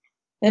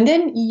 And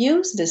then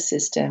use the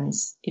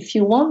systems if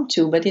you want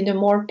to, but in a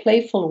more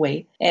playful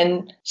way,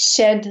 and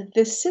shed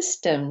the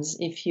systems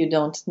if you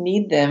don't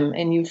need them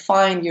and you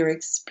find your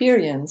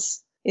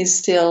experience is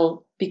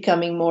still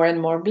becoming more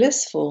and more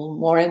blissful,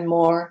 more and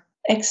more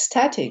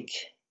ecstatic.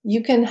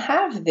 You can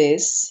have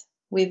this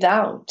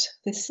without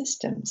the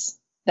systems.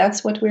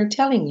 That's what we're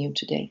telling you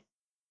today.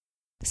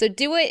 So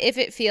do it if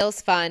it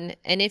feels fun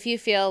and if you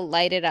feel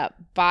lighted up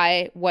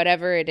by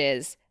whatever it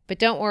is. But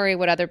don't worry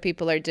what other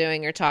people are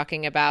doing or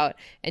talking about.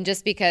 And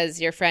just because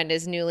your friend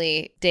is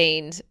newly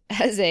deigned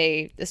as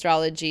a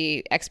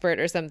astrology expert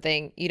or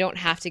something, you don't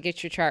have to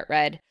get your chart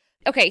read.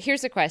 Okay,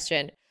 here's a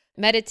question.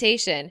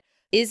 Meditation,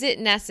 is it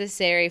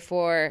necessary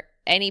for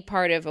any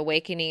part of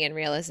awakening and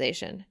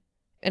realization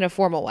in a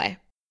formal way?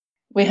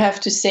 We have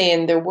to say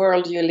in the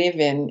world you live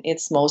in,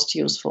 it's most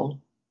useful.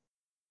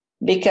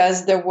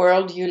 Because the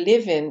world you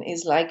live in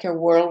is like a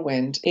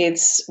whirlwind.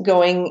 It's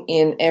going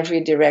in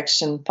every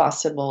direction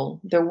possible.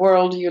 The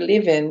world you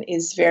live in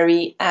is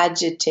very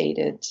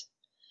agitated.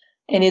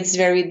 And it's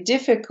very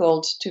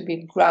difficult to be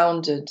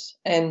grounded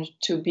and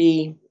to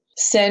be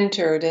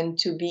centered and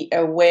to be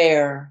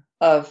aware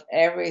of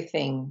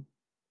everything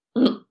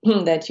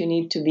that you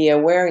need to be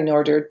aware in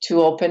order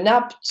to open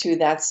up to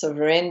that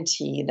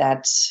sovereignty,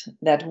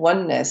 that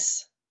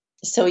oneness.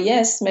 So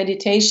yes,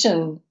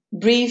 meditation,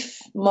 brief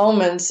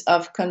moments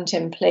of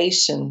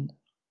contemplation,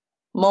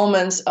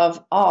 moments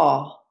of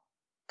awe,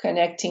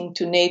 connecting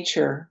to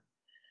nature.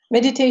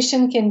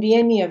 Meditation can be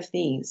any of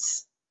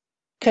these.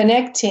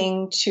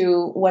 Connecting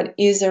to what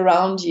is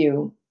around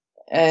you.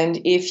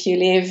 And if you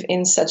live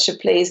in such a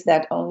place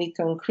that only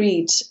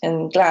concrete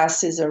and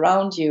glass is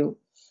around you,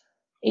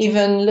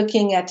 even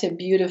looking at a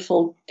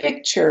beautiful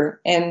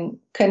picture and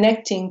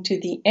connecting to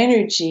the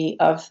energy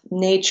of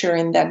nature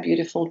in that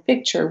beautiful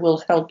picture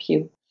will help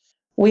you.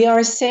 We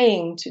are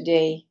saying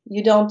today,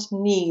 you don't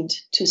need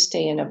to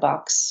stay in a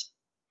box,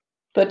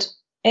 but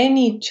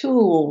any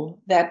tool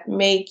that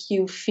make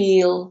you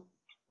feel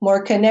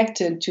more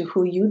connected to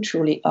who you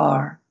truly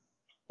are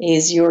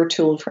is your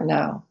tool for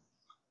now.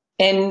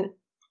 And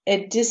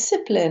a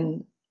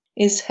discipline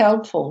is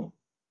helpful.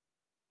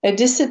 A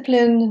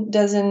discipline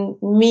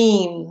doesn't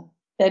mean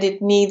that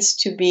it needs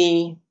to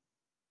be,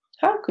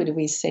 how could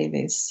we say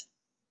this?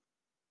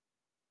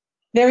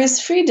 There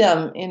is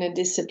freedom in a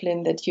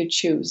discipline that you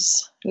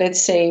choose.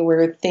 Let's say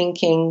we're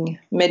thinking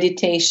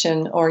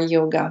meditation or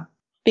yoga,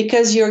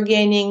 because you're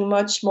gaining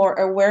much more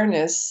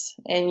awareness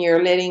and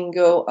you're letting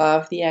go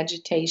of the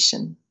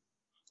agitation.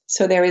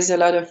 So there is a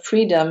lot of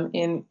freedom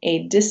in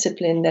a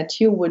discipline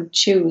that you would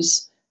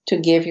choose to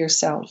give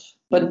yourself.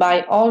 But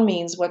by all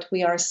means, what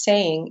we are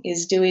saying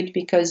is do it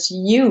because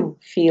you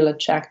feel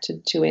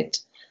attracted to it,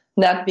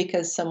 not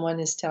because someone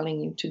is telling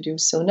you to do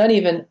so. Not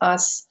even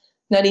us,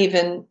 not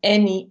even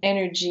any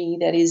energy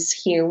that is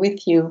here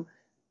with you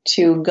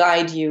to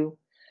guide you.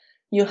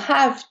 You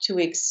have to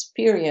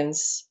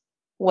experience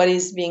what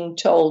is being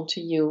told to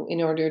you in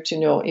order to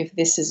know if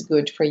this is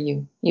good for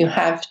you. You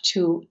have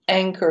to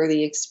anchor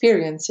the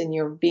experience in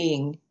your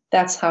being.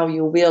 That's how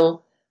you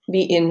will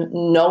be in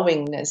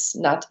knowingness,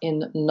 not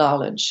in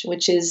knowledge,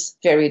 which is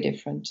very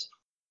different.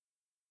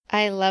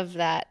 I love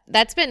that.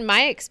 That's been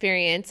my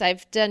experience.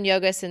 I've done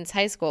yoga since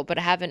high school, but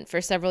I haven't for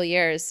several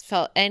years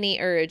felt any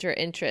urge or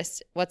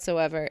interest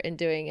whatsoever in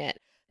doing it.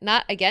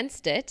 Not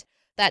against it.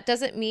 That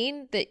doesn't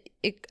mean that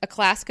a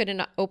class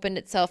couldn't open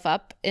itself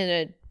up in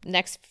a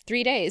next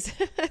 3 days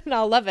and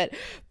I'll love it.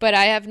 But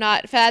I have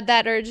not had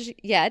that urge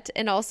yet.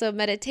 And also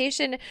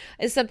meditation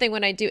is something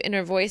when I do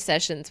inner voice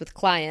sessions with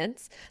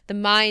clients, the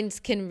minds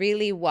can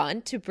really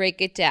want to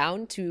break it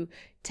down to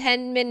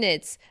 10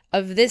 minutes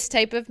of this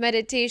type of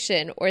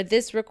meditation or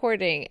this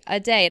recording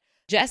a day.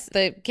 Jess,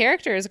 the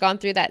character, has gone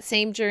through that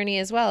same journey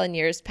as well in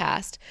years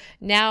past.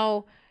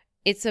 Now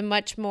it's a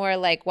much more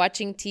like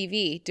watching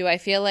TV. Do I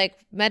feel like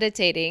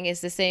meditating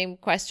is the same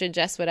question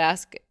Jess would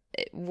ask.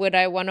 Would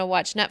I want to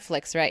watch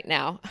Netflix right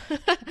now?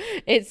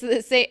 It's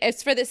the same.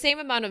 It's for the same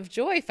amount of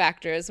joy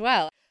factor as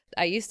well.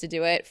 I used to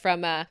do it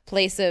from a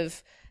place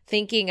of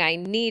thinking I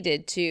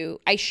needed to.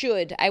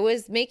 I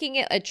was making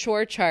it a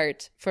chore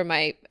chart for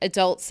my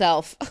adult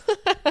self.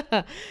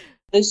 The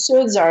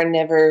shoulds are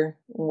never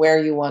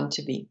where you want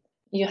to be.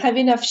 You have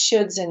enough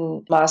shoulds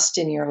and must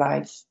in your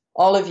life,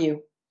 all of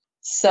you.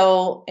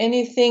 So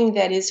anything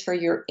that is for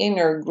your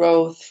inner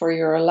growth, for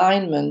your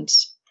alignment,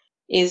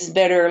 is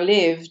better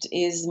lived,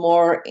 is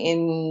more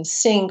in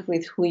sync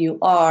with who you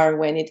are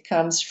when it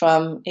comes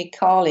from a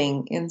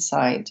calling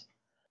inside.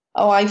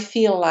 Oh, I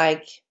feel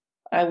like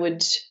I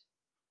would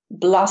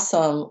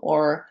blossom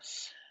or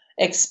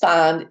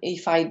expand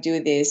if I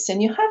do this.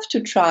 And you have to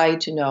try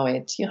to know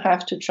it. You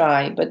have to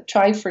try, but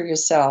try for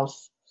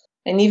yourself.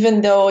 And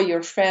even though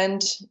your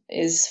friend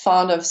is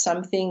fond of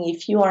something,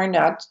 if you are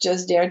not,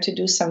 just dare to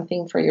do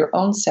something for your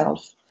own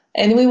self.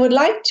 And we would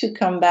like to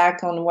come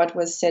back on what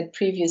was said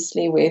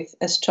previously with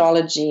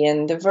astrology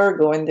and the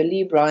Virgo and the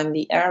Libra and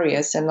the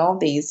Aries and all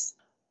these.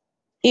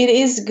 It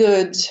is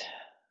good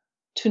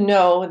to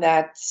know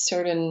that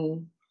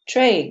certain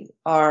traits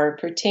are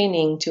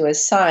pertaining to a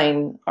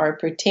sign, are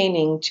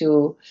pertaining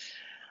to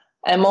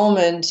a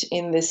moment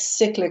in the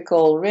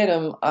cyclical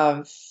rhythm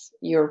of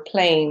your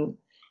plane.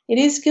 It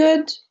is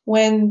good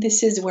when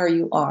this is where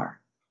you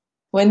are,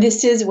 when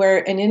this is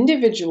where an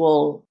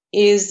individual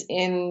is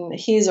in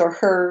his or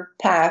her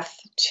path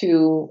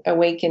to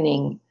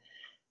awakening,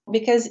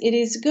 because it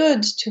is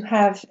good to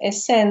have a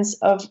sense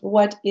of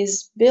what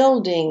is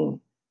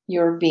building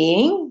your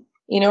being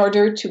in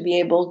order to be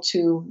able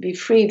to be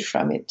freed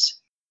from it.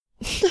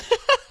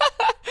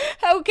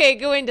 Okay,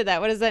 go into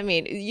that. What does that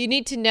mean? You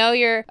need to know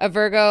you're a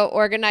Virgo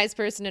organized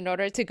person in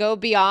order to go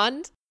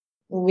beyond?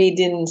 We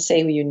didn't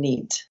say you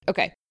need.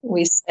 Okay.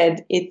 We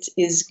said it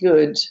is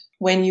good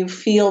when you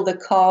feel the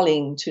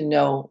calling to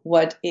know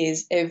what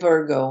is a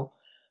Virgo,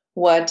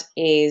 what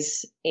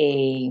is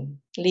a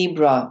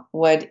Libra,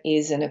 what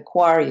is an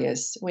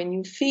Aquarius. When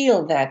you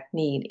feel that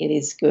need, it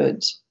is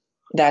good.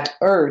 That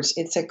urge,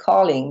 it's a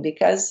calling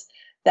because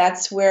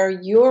that's where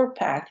your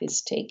path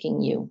is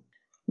taking you.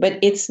 But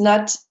it's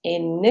not a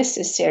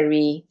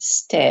necessary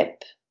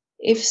step.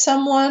 If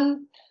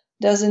someone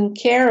doesn't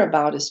care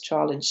about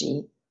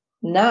astrology,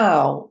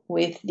 now,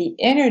 with the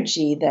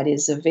energy that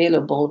is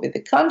available, with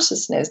the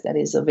consciousness that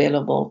is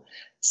available,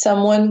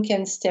 someone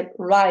can step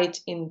right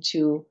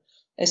into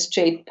a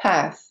straight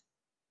path.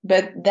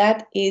 But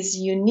that is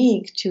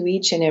unique to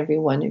each and every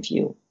one of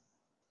you.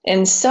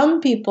 And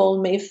some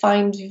people may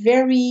find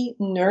very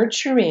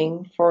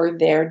nurturing for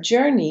their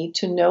journey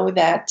to know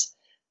that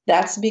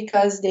That's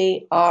because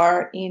they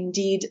are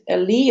indeed a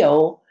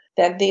Leo,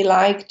 that they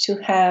like to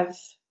have,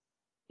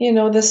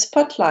 the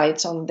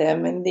spotlight on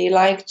them, and they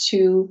like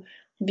to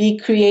be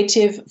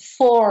creative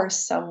for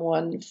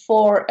someone,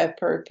 for a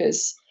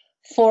purpose,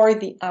 for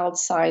the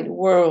outside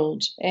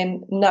world,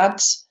 and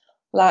not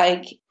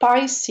like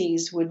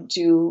Pisces would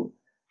do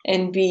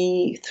and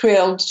be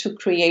thrilled to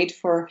create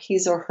for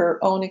his or her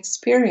own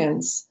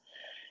experience.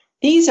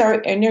 These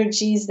are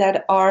energies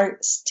that are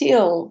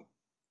still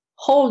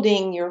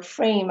holding your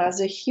frame as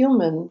a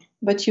human,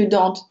 but you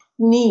don't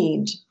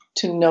need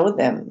to know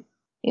them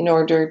in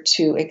order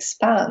to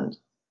expand.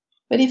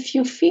 But if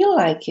you feel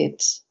like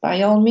it,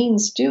 by all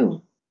means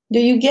do. Do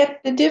you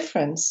get the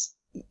difference?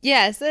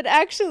 Yes, and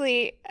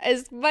actually,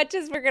 as much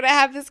as we're going to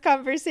have this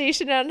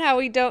conversation on how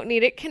we don't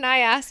need it, can I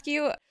ask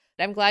you?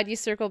 I'm glad you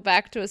circled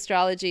back to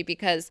astrology,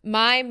 because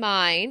my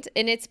mind,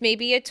 and it's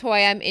maybe a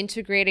toy I'm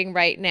integrating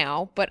right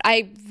now, but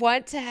I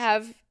want to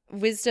have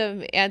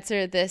wisdom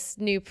answer this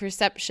new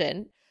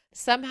perception.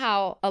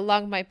 Somehow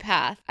along my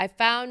path, I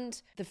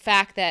found the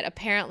fact that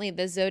apparently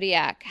the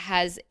zodiac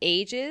has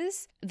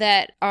ages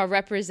that are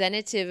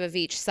representative of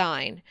each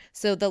sign.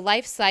 So the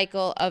life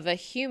cycle of a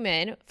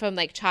human, from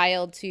like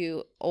child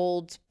to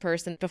old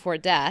person before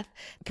death,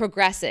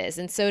 progresses.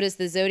 And so does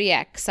the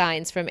zodiac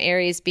signs, from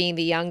Aries being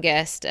the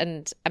youngest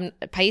and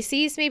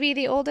Pisces maybe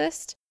the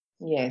oldest.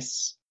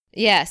 Yes.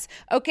 Yes.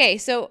 Okay.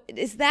 So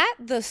is that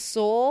the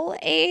soul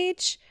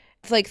age?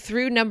 Like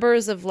through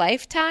numbers of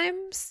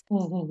lifetimes?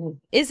 Mm-hmm.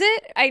 Is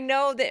it? I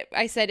know that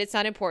I said it's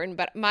not important,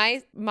 but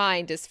my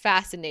mind is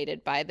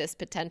fascinated by this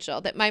potential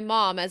that my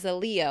mom as a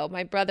Leo,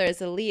 my brother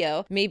as a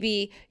Leo, may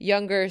be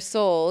younger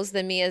souls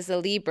than me as a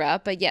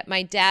Libra, but yet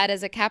my dad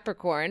as a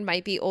Capricorn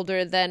might be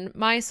older than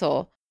my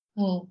soul.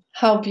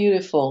 How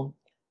beautiful.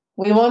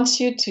 We want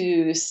you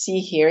to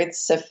see here,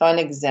 it's a fun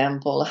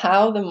example,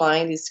 how the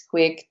mind is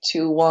quick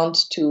to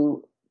want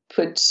to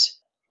put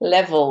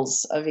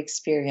levels of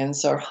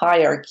experience or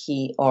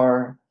hierarchy,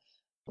 or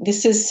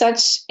this is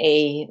such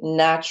a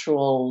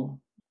natural,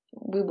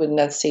 we would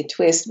not say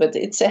twist, but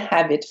it's a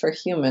habit for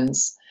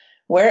humans.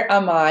 Where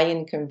am I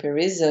in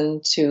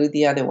comparison to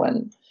the other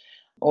one?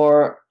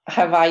 Or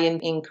have I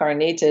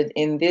incarnated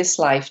in this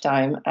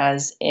lifetime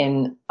as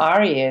in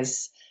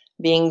Aries,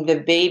 being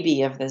the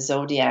baby of the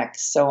zodiac,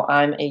 so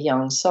I'm a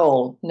young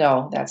soul?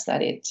 No, that's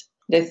not it.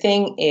 The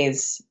thing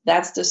is,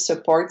 that's the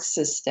support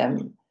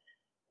system.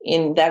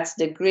 That's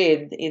the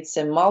grid. It's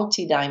a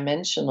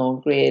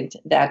multidimensional grid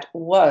that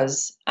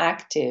was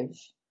active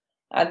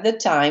at the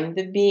time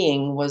the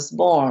being was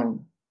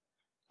born,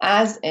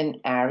 as an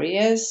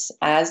Aries,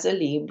 as a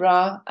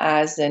Libra,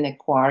 as an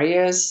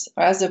Aquarius,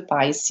 as a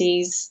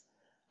Pisces,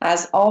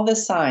 as all the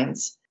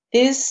signs.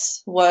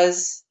 This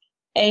was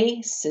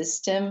a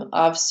system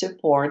of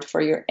support for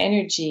your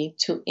energy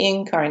to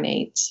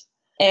incarnate.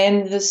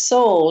 And the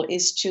soul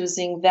is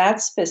choosing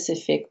that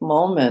specific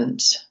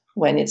moment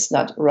when it's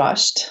not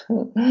rushed.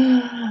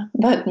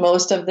 But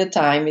most of the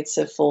time it's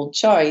a full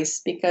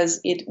choice,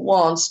 because it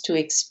wants to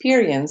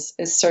experience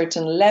a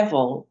certain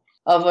level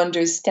of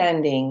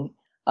understanding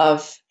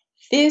of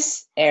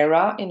this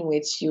era in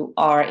which you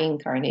are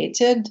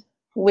incarnated,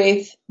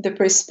 with the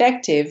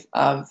perspective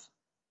of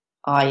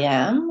I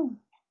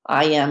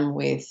am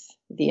with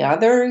the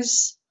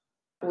others.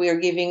 We're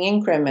giving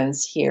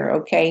increments here,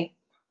 okay?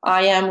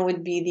 I am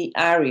would be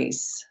the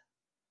Aries.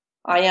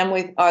 I am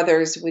with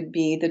others would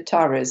be the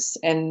Taurus,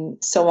 and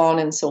so on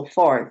and so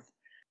forth,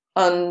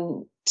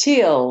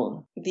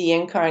 until the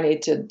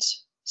incarnated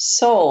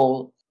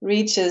soul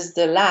reaches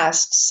the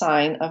last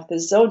sign of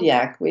the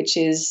zodiac, which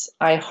is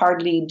I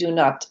hardly do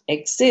not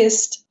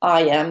exist.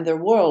 I am the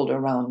world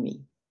around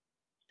me.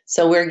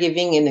 So we're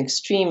giving an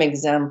extreme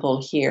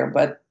example here,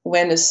 but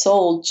when a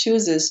soul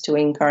chooses to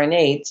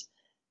incarnate,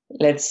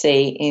 let's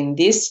say in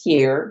this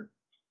year,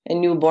 a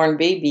newborn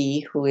baby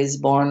who is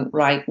born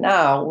right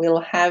now will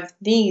have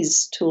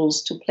these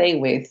tools to play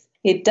with.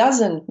 It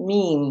doesn't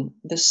mean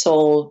the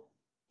soul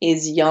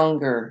is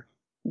younger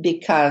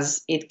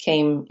because it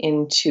came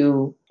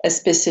into a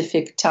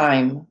specific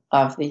time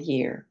of the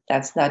year.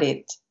 That's not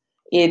it.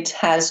 It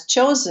has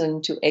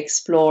chosen to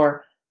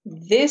explore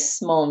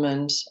this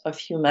moment of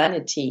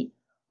humanity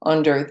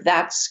under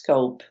that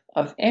scope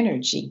of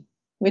energy,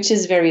 which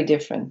is very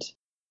different.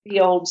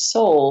 The old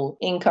soul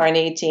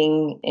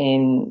incarnating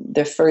in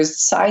the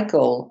first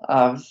cycle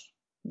of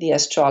the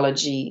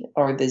astrology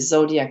or the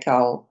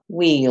zodiacal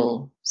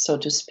wheel, so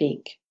to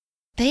speak.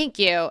 Thank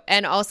you.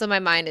 And also my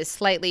mind is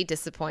slightly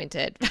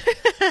disappointed,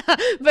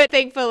 but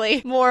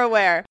thankfully more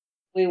aware.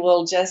 We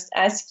will just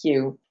ask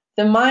you,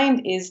 the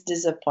mind is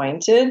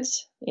disappointed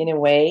in a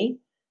way,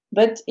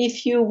 but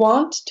if you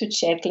want to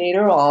check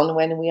later on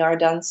when we are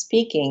done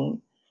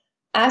speaking,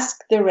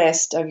 ask the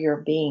rest of your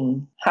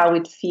being how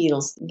it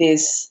feels,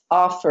 this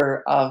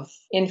offer of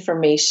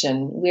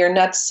information. We're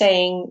not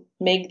saying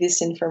make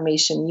this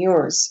information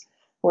yours.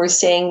 We're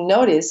saying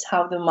notice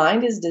how the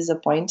mind is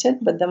disappointed,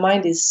 but the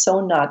mind is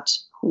so not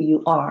who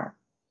you are.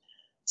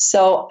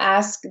 So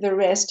ask the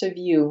rest of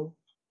you,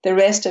 the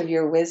rest of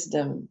your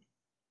wisdom,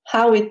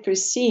 how it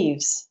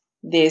perceives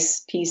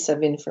this piece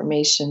of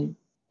information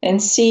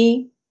and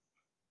see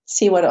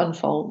what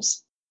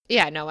unfolds.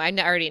 Yeah, no, I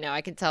already know.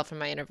 I can tell from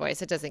my inner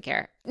voice. It doesn't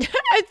care.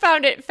 I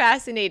found it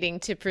fascinating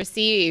to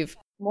perceive.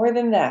 More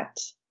than that,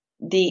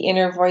 the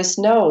inner voice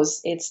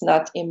knows it's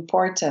not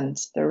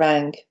important, the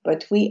rank,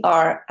 but we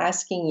are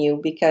asking you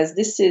because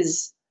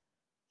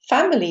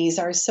families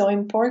are so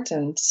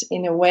important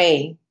in a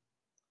way.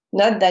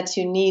 Not that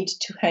you need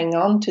to hang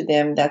on to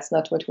them, that's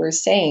not what we're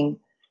saying,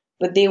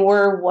 but they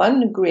were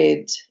one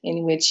grid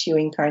in which you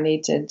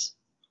incarnated.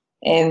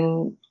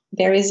 And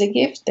there is a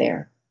gift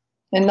there.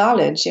 A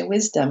knowledge, a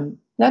wisdom,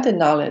 not a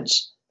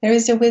knowledge. There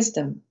is a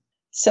wisdom.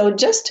 So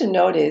just to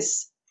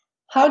notice,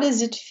 how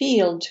does it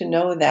feel to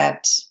know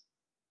that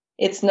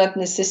it's not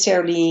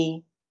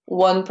necessarily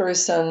one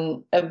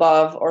person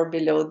above or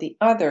below the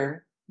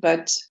other,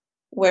 but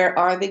where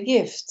are the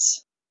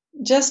gifts?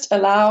 Just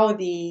allow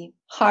the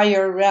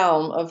higher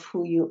realm of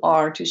who you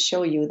are to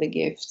show you the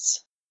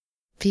gifts.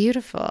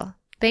 Beautiful.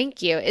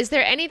 Thank you. Is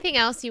there anything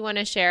else you want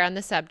to share on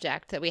the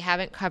subject that we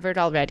haven't covered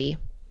already?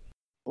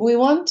 We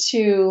want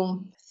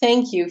to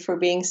thank you for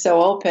being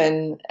so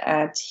open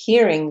at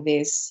hearing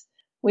this.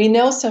 We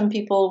know some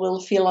people will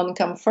feel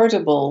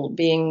uncomfortable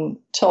being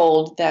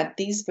told that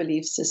these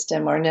belief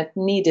systems are not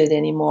needed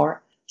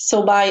anymore.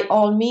 So by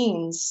all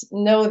means,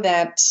 know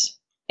that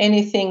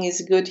anything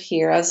is good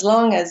here as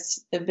long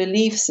as a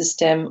belief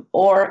system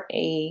or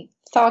a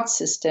thought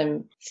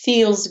system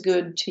feels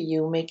good to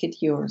you, make it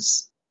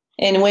yours.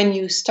 And when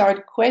you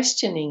start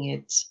questioning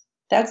it,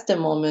 that's the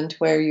moment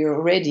where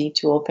you're ready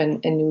to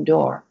open a new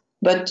door.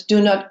 But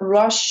do not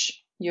rush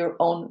your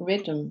own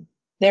rhythm.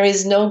 There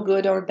is no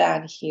good or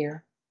bad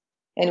here.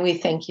 And we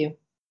thank you.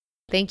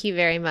 Thank you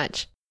very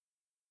much.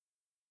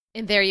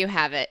 And there you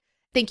have it.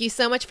 Thank you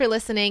so much for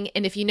listening.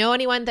 And if you know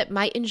anyone that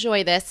might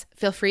enjoy this,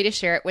 feel free to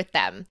share it with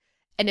them.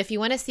 And if you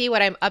want to see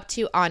what I'm up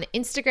to on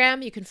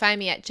Instagram, you can find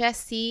me at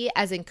Jess C,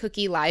 as in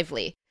Cookie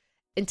Lively.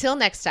 Until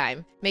next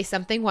time, may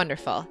something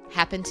wonderful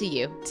happen to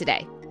you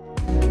today.